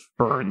massive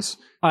burns.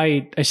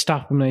 I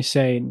stop him and I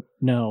say,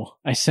 no,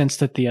 I sense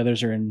that the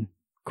others are in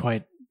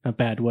quite a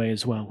bad way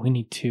as well. We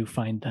need to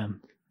find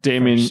them.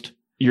 Damien, first.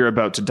 you're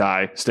about to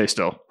die. Stay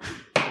still.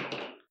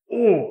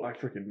 Oh, I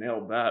freaking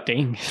nailed that.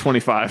 Dang.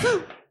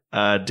 25.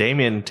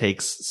 Damien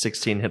takes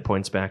 16 hit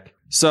points back.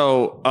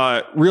 So,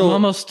 I'm real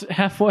almost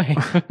halfway.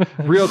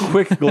 real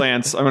quick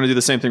glance. I'm going to do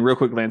the same thing. Real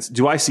quick glance.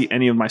 Do I see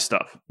any of my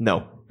stuff?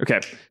 No. Okay.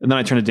 And then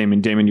I turn to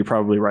Damien. Damien, you're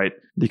probably right.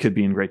 They could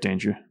be in great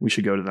danger. We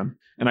should go to them.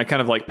 And I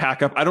kind of like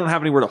pack up. I don't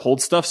have anywhere to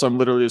hold stuff, so I'm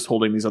literally just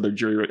holding these other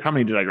jury. How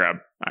many did I grab,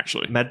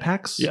 actually? Med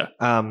packs? Yeah.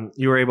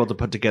 You were able to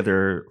put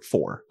together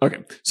 4.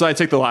 Okay. So I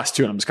take the last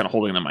 2 and I'm just kind of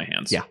holding them in my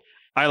hands. Yeah.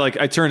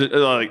 I turned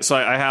it, so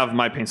I have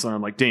my pencil and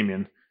I'm like,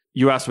 Damien,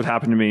 you asked what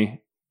happened to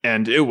me,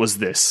 and it was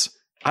this.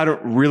 I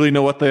don't really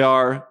know what they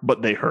are,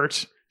 but they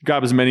hurt.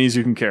 Grab as many as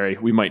you can carry.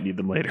 We might need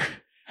them later.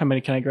 How many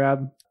can I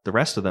grab? The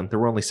rest of them, there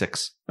were only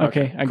 6.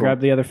 Okay, I cool.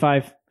 grabbed the other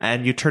 5.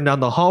 And you turn down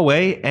the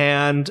hallway,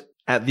 and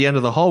at the end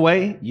of the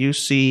hallway, you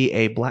see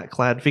a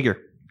black-clad figure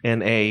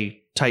in a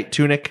tight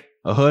tunic,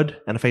 a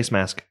hood, and a face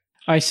mask.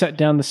 I set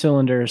down the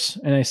cylinders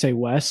and I say,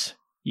 Wes,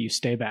 you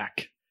stay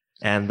back.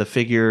 And the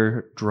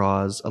figure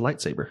draws a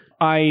lightsaber.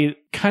 I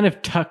kind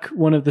of tuck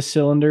one of the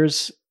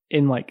cylinders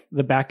in like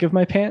the back of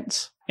my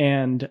pants,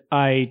 and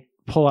I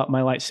pull out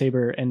my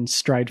lightsaber and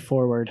stride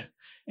forward,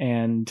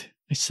 and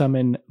I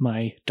summon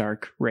my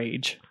dark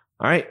rage.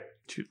 All right.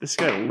 Dude, this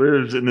guy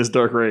lives in this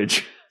dark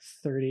rage.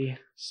 30,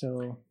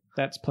 so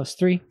that's plus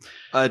 3.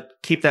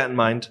 Keep that in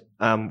mind.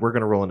 We're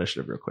going to roll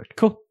initiative real quick.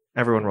 Cool.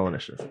 Everyone roll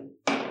initiative.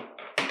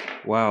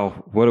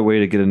 Wow, what a way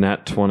to get a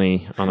nat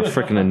 20 on a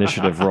freaking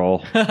initiative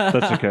roll.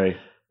 That's okay.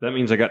 That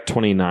means I got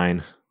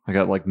 29. I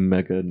got like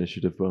mega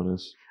initiative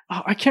bonus.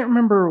 Oh, I can't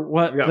remember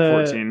what I got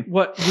 14.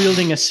 what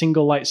wielding a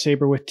single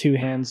lightsaber with 2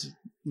 hands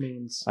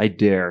means. I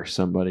dare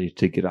somebody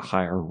to get a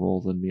higher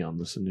roll than me on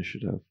this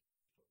initiative.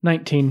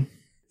 19.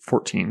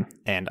 14.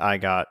 And I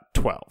got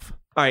 12.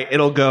 All right.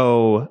 It'll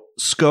go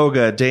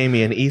Skoga,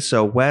 Damien,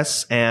 Iso,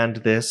 Wes, and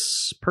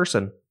this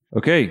person.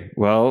 Okay,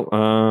 well,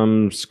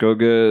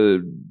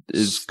 Skoga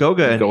is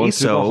Skoga and going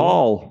through the Iso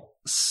hall.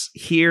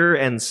 hear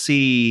and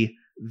see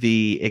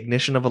the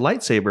ignition of a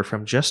lightsaber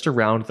from just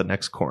around the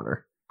next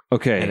corner.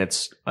 Okay, And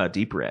it's a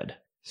deep red.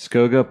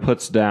 Skoga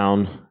puts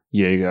down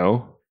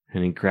Yago,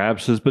 and he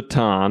grabs his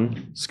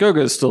baton.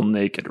 Skoga is still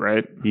naked,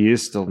 right? He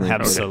is still naked.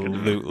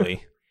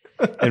 Absolutely.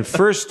 And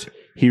first,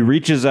 he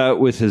reaches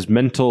out with his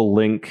mental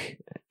link.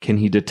 Can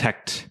he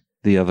detect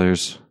the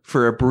others?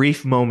 For a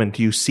brief moment,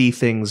 you see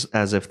things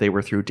as if they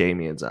were through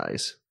Damien's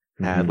eyes.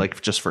 And like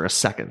just for a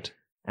second.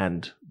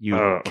 And you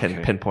can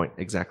okay. pinpoint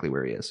exactly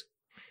where he is.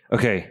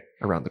 Okay,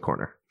 Around the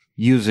corner.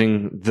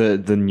 using the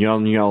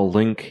Nyal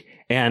link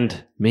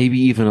and maybe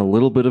even a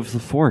little bit of the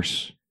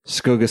Force,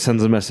 Skoga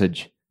sends a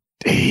message.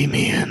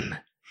 Damien,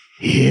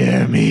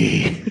 hear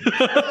me.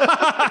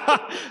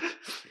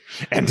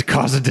 And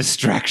cause a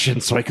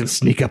distraction so I can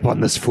sneak up on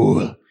this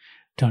fool.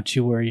 Don't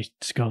you worry,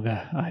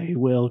 Skoga. I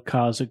will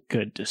cause a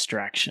good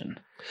distraction.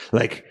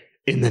 Like,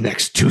 in the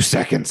next 2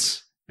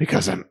 seconds.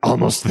 Because I'm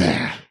almost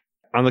there.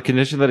 On the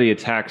condition that he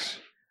attacks,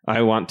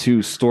 I want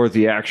to store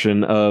the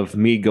action of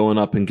me going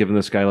up and giving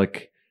this guy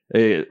like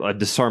a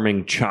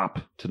disarming chop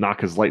to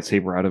knock his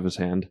lightsaber out of his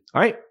hand.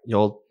 All right.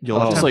 You'll Just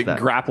attempt like that.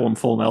 grapple him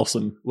full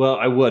Nelson. Well,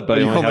 I would, but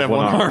I You only have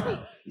one arm. arm.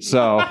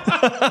 So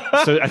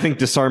I think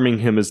disarming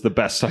him is the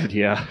best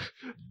idea.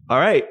 All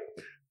right.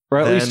 Or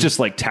at Then- least just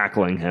like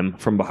tackling him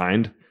from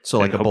behind. So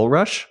like And a bull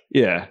rush?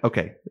 Yeah.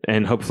 Okay.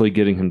 And hopefully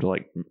getting him to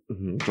like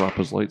drop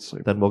his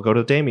lightsaber. Then we'll go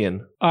to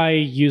Damien. I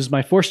use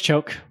my force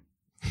choke,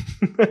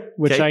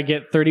 which Okay. I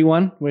get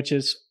 31, which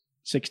is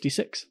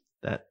 66.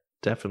 That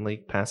definitely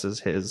passes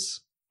his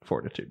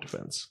fortitude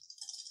defense.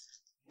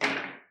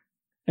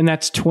 And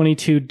that's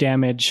 22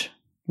 damage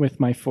with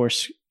my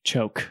force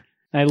choke.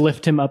 I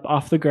lift him up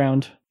off the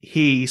ground.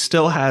 He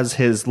still has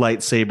his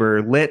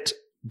lightsaber lit,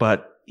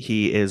 but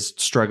he is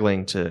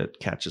struggling to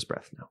catch his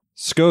breath now.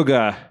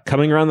 Skoga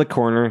coming around the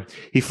corner,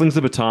 he flings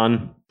the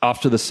baton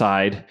off to the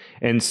side,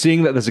 and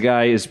seeing that this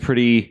guy is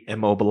pretty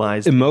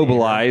Immobilized.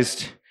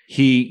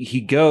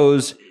 he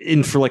goes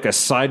in for like a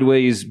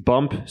sideways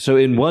bump. So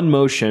in one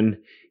motion,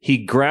 he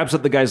grabs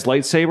at the guy's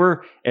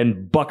lightsaber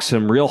and bucks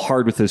him real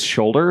hard with his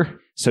shoulder.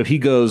 So he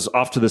goes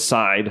off to the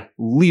side,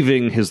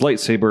 leaving his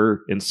lightsaber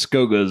in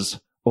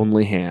Skoga's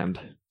only hand.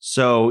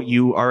 So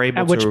you are able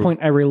At to... which point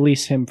I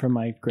release him from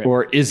my grip.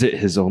 Or is it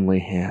his only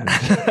hand?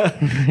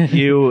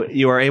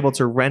 you are able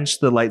to wrench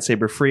the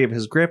lightsaber free of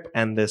his grip,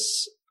 and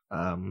this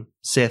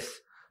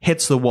Sith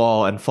hits the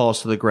wall and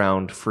falls to the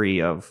ground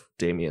free of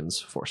Damien's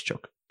force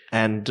choke.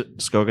 And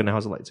Skoga now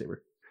has a lightsaber.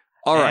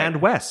 All right.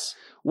 And Wes.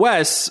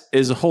 Wes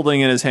is holding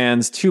in his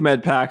hands 2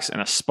 med packs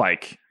and a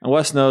spike. And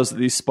Wes knows that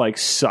these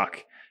spikes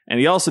suck. And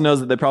he also knows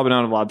that they probably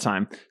don't have a lot of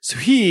time. So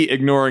he,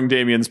 ignoring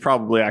Damien's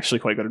probably actually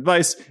quite good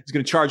advice, is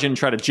going to charge in and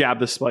try to jab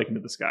this spike into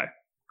this guy.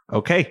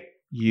 Okay.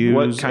 Use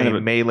What kind a of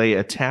a- melee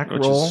attack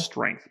Which roll. is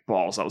strength.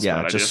 Balls. That was a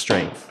Yeah, bad just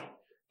idea. strength.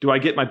 Do I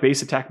get my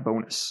base attack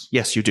bonus?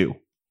 Yes, you do.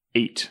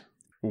 8.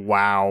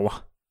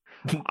 Wow.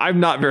 I'm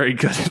not very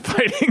good at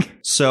fighting.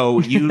 So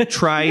you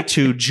try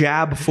to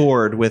jab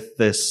forward with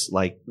this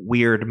like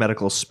weird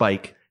medical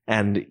spike,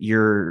 and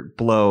your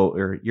blow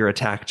or your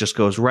attack just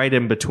goes right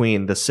in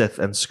between the Sith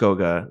and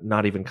Skoga,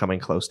 not even coming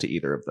close to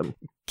either of them.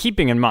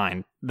 Keeping in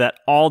mind that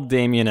all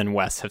Damien and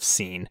Wes have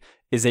seen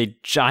is a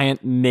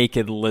giant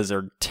naked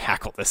lizard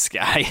tackle this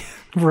guy.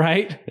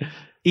 Right?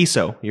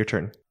 Iso, your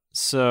turn.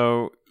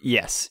 So,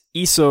 yes,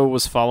 Iso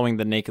was following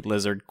the naked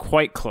lizard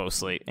quite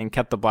closely and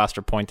kept the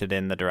blaster pointed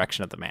in the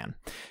direction of the man.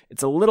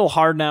 It's a little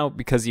hard now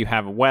because you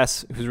have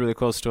Wes, who's really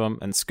close to him,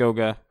 and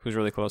Skoga, who's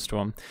really close to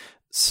him.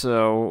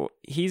 So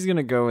he's going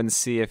to go and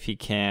see if he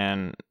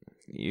can...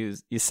 You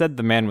said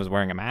the man was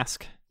wearing a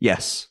mask?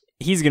 Yes.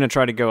 He's going to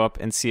try to go up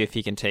and see if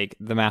he can take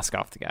the mask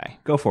off the guy.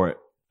 Go for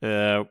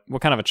it.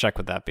 What kind of a check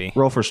would that be?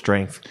 Roll for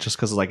strength, just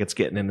because like it's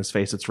getting in his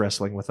face. It's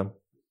wrestling with him.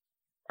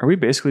 Are we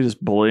basically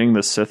just bullying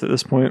the Sith at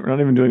this point? We're not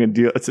even doing a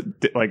deal. It's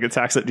like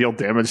attacks that deal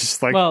damage. It's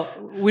just like, Well,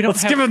 we don't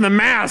let's have... give him the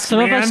mask, Some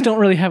man. of us don't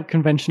really have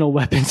conventional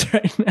weapons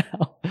right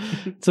now.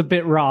 It's a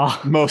bit raw.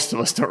 Most of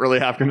us don't really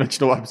have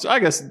conventional weapons. I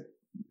guess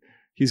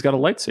he's got a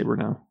lightsaber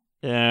now.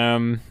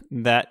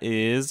 That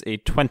is a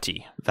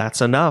 20.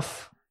 That's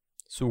enough.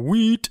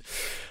 Sweet.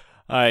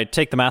 I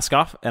take the mask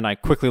off and I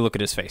quickly look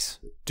at his face.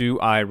 Do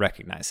I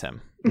recognize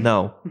him?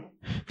 No.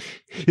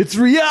 It's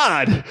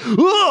Riyadh!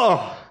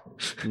 Oh!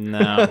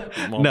 No.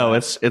 Well, No,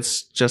 it's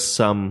just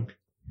some...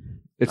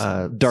 It's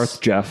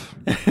Darth Jeff.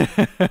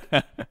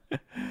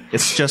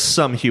 It's just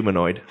some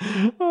humanoid.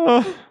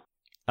 All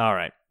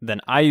right.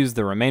 Then I use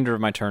the remainder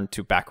of my turn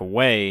to back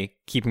away,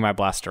 keeping my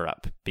blaster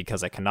up,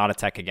 because I cannot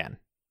attack again,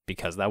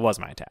 because that was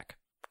my attack.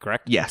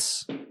 Correct?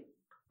 Yes.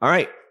 All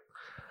right.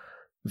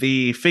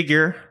 The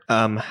figure,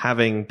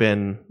 having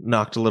been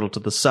knocked a little to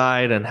the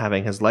side and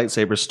having his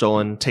lightsaber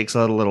stolen, takes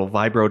out a little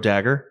vibro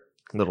dagger,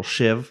 a little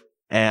shiv,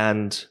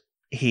 and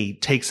he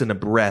takes in a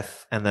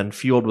breath, and then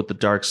fueled with the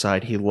dark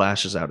side, he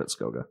lashes out at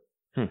Skoga.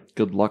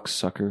 Good luck,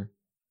 sucker.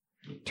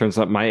 Turns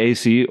out my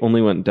AC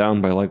only went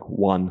down by like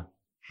 1,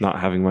 not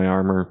having my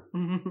armor.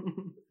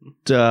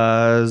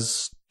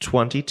 Does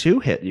 22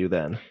 hit you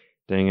then?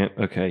 Dang it.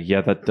 Okay,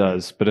 yeah, that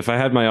does. But if I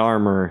had my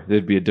armor,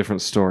 it'd be a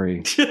different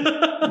story.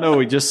 No,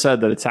 we just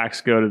said that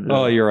attacks go to the...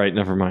 Oh, you're right.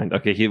 Never mind.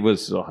 Okay, he would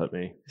still hit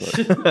me.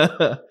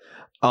 But...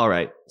 All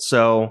right.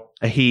 So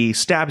he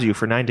stabs you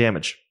for 9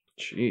 damage.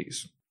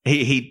 Jeez.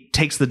 He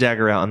takes the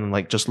dagger out and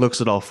like just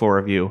looks at all 4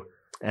 of you,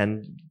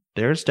 and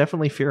there's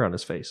definitely fear on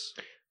his face.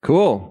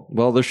 Cool.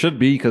 Well, there should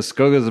be, because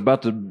Skoga's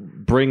about to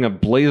bring a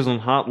blazing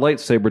hot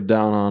lightsaber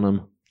down on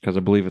him, because I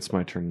believe it's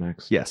my turn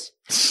next. Yes.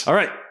 All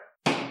right.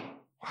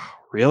 Wow,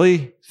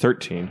 really?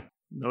 13.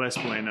 No es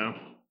bueno.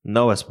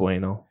 No es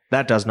bueno.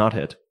 That does not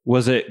hit.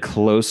 Was it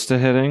close to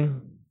hitting?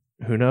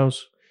 Who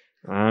knows?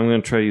 I'm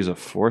going to try to use a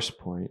force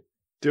point,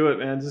 Do it,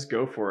 man. Just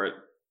go for it.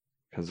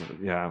 because,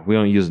 yeah, we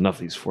don't use enough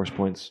of these force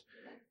points.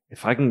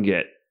 If I can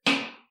get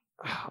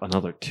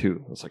another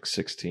 2, that's like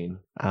 16.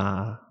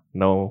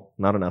 No,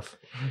 not enough.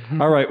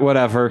 All right,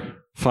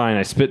 whatever. Fine,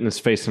 I spit in his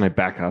face and I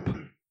back up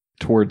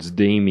towards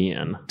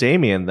Damien.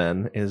 Damien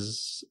then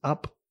is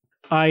up.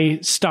 I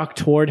stalk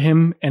toward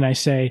him and I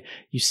say,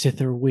 "You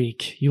Sith are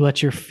weak. You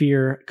let your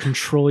fear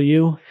control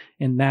you,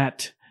 and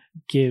that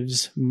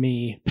gives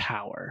me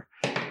power."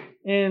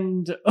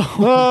 And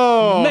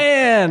oh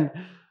man,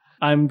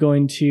 I'm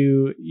going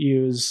to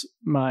use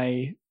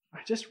my... I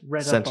just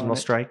read Sentinel up on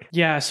it. strike.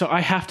 Yeah, so I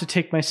have to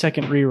take my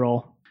second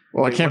reroll.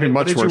 Well, it can't be what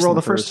much did you worse roll than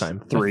the first time?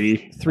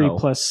 3. 3 Oh.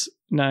 plus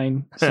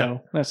 9,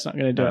 so that's not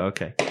going to do Oh, it.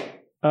 okay.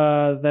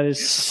 That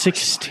is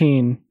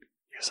 16.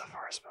 Use a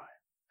force point.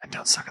 And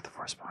don't suck at the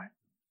force point.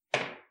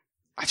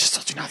 I just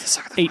told you not to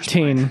suck at the force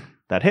point. 18.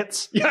 That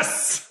hits.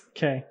 Yes!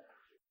 Okay.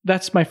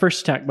 That's my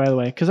first attack, by the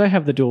way, because I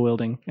have the dual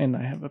wielding, and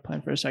I have a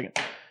plan for a second.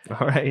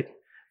 All right.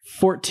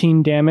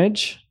 14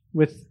 damage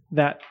with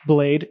that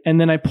blade, and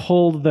then I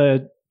pull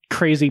the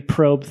crazy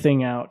probe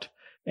thing out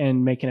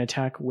and make an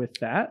attack with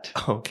that.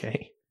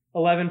 Okay.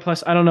 11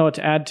 plus, I don't know what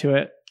to add to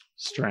it.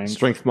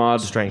 Strength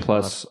mod Strength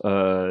plus,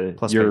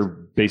 Plus your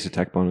base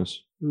attack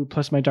bonus. Ooh,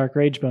 plus my dark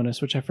rage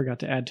bonus, which I forgot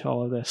to add to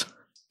all of this.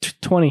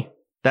 20.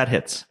 That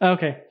hits.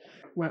 Okay.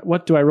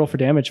 What do I roll for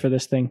damage for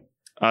this thing?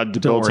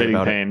 Debilitating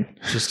about it. pain.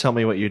 Just tell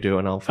me what you do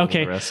and I'll fill in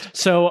Okay. the rest.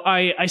 So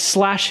I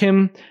slash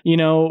him,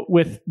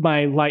 with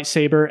my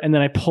lightsaber, and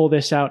then I pull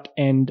this out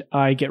and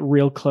I get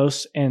real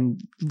close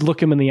and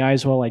look him in the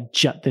eyes while I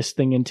jut this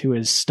thing into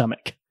his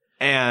stomach.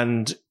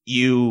 And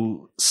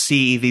you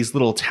see these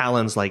little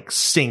talons like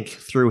sink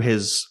through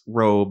his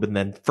robe and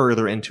then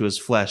further into his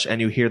flesh, and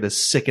you hear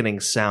this sickening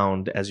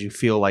sound as you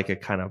feel like a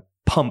kind of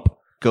pump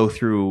go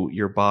through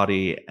your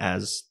body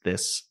as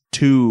this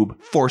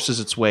tube forces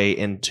its way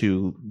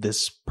into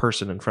this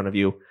person in front of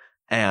you.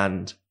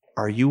 And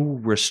are you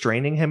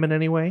restraining him in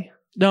any way?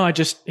 No, I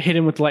just hit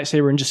him with the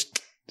lightsaber and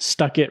just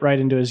stuck it right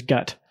into his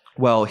gut.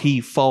 Well,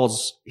 he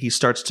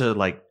starts to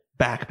like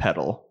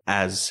backpedal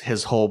as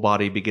his whole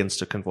body begins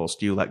to convulse.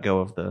 Do you let go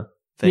of the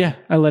thing? Yeah,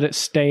 I let it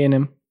stay in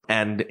him.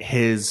 And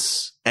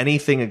his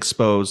anything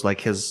exposed, like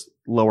his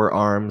lower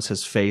arms,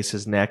 his face,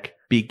 his neck,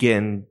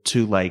 begin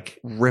to like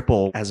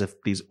ripple as if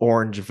these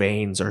orange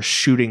veins are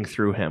shooting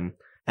through him.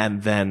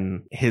 And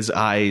then his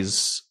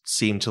eyes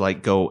seem to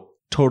like go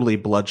totally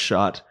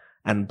bloodshot,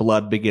 and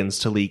blood begins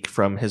to leak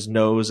from his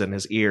nose and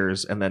his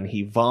ears. And then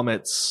he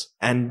vomits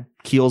and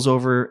keels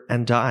over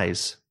and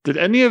dies. Did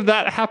any of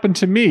that happen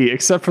to me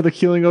except for the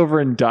keeling over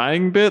and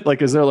dying bit?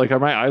 Like, is there like, are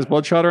my eyes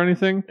bloodshot or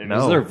anything?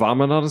 No. Is there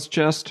vomit on his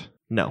chest?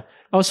 No.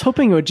 I was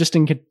hoping it would just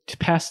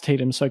incapacitate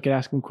him so I could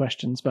ask him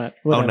questions, but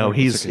whatever. Oh no,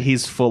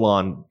 he's full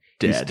on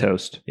He's dead.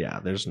 toast. Yeah,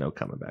 there's no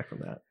coming back from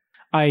that.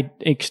 I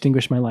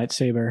extinguished my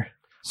lightsaber.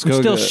 I'm Skoga-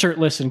 still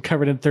shirtless and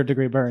covered in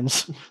third-degree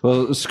burns.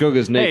 Well,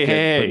 Skoga's naked,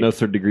 hey. but no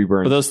third-degree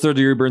burn. But those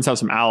third-degree burns have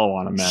some aloe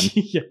on them, man.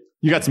 Yeah.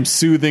 You got some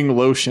soothing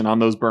lotion on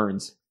those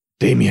burns.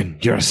 Damien,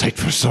 you're a sight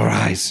for sore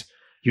eyes.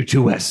 You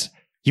too, Wes.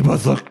 You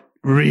both look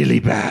really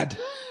bad.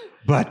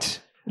 But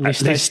At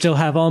least I still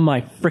have all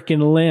my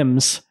frickin'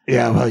 limbs.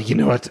 yeah, well, you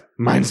know what?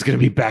 Mine's going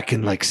to be back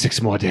in like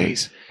 6 more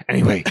days.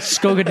 Anyway,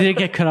 Skoga did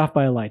get cut off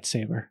by a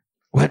lightsaber.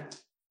 what?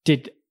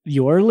 Did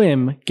your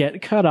limb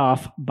get cut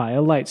off by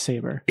a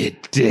lightsaber?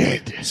 It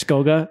did.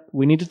 Skoga,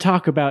 we need to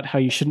talk about how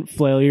you shouldn't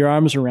flail your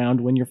arms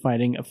around when you're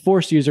fighting a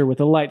Force user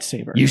with a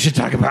lightsaber. You should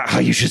talk about how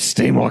you should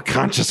stay more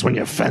conscious when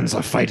your friends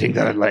are fighting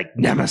that are like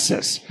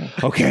nemesis.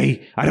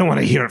 Okay? I don't want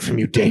to hear it from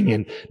you,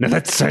 Damien. Now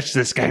let's search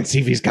this guy and see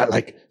if he's got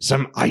like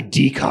some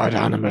ID card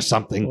on him or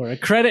something. Or a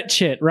credit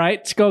chit,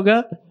 right,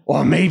 Skoga?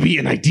 Or maybe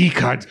an ID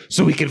card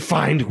so we can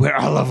find where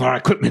all of our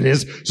equipment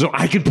is so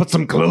I can put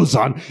some clothes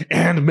on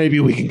and maybe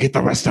we can get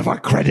the rest of our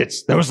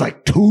credits. There was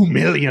like 2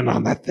 million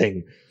on that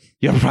thing.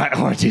 Your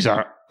priorities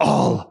are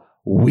all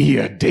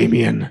weird,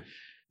 Damien.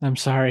 I'm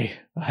sorry.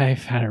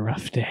 I've had a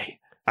rough day.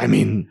 I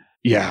mean,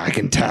 yeah, I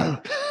can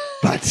tell.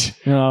 But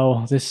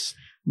No, this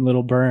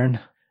little burn,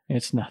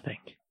 it's nothing.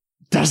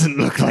 doesn't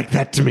look like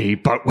that to me.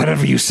 But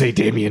whatever you say,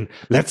 Damien,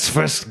 let's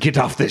first get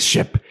off this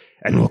ship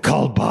and we'll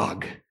call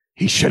Bog.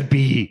 He should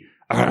be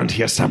around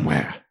here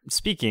somewhere.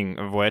 Speaking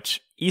of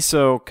which,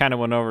 Iso kind of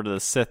went over to the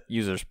Sith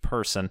user's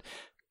person.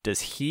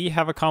 Does he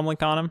have a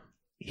comlink on him?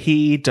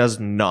 He does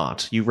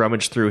not. You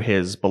rummage through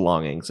his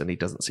belongings and he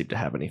doesn't seem to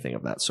have anything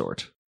of that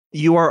sort.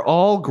 You are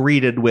all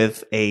greeted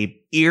with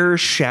a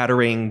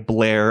ear-shattering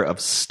blare of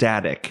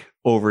static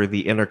over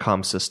the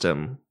intercom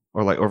system,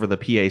 or like over the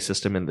PA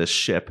system in this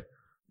ship,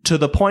 to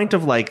the point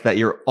of like that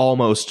you're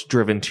almost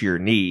driven to your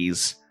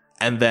knees,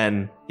 and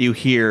then you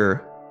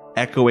hear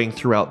echoing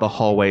throughout the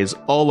hallways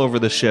all over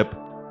the ship,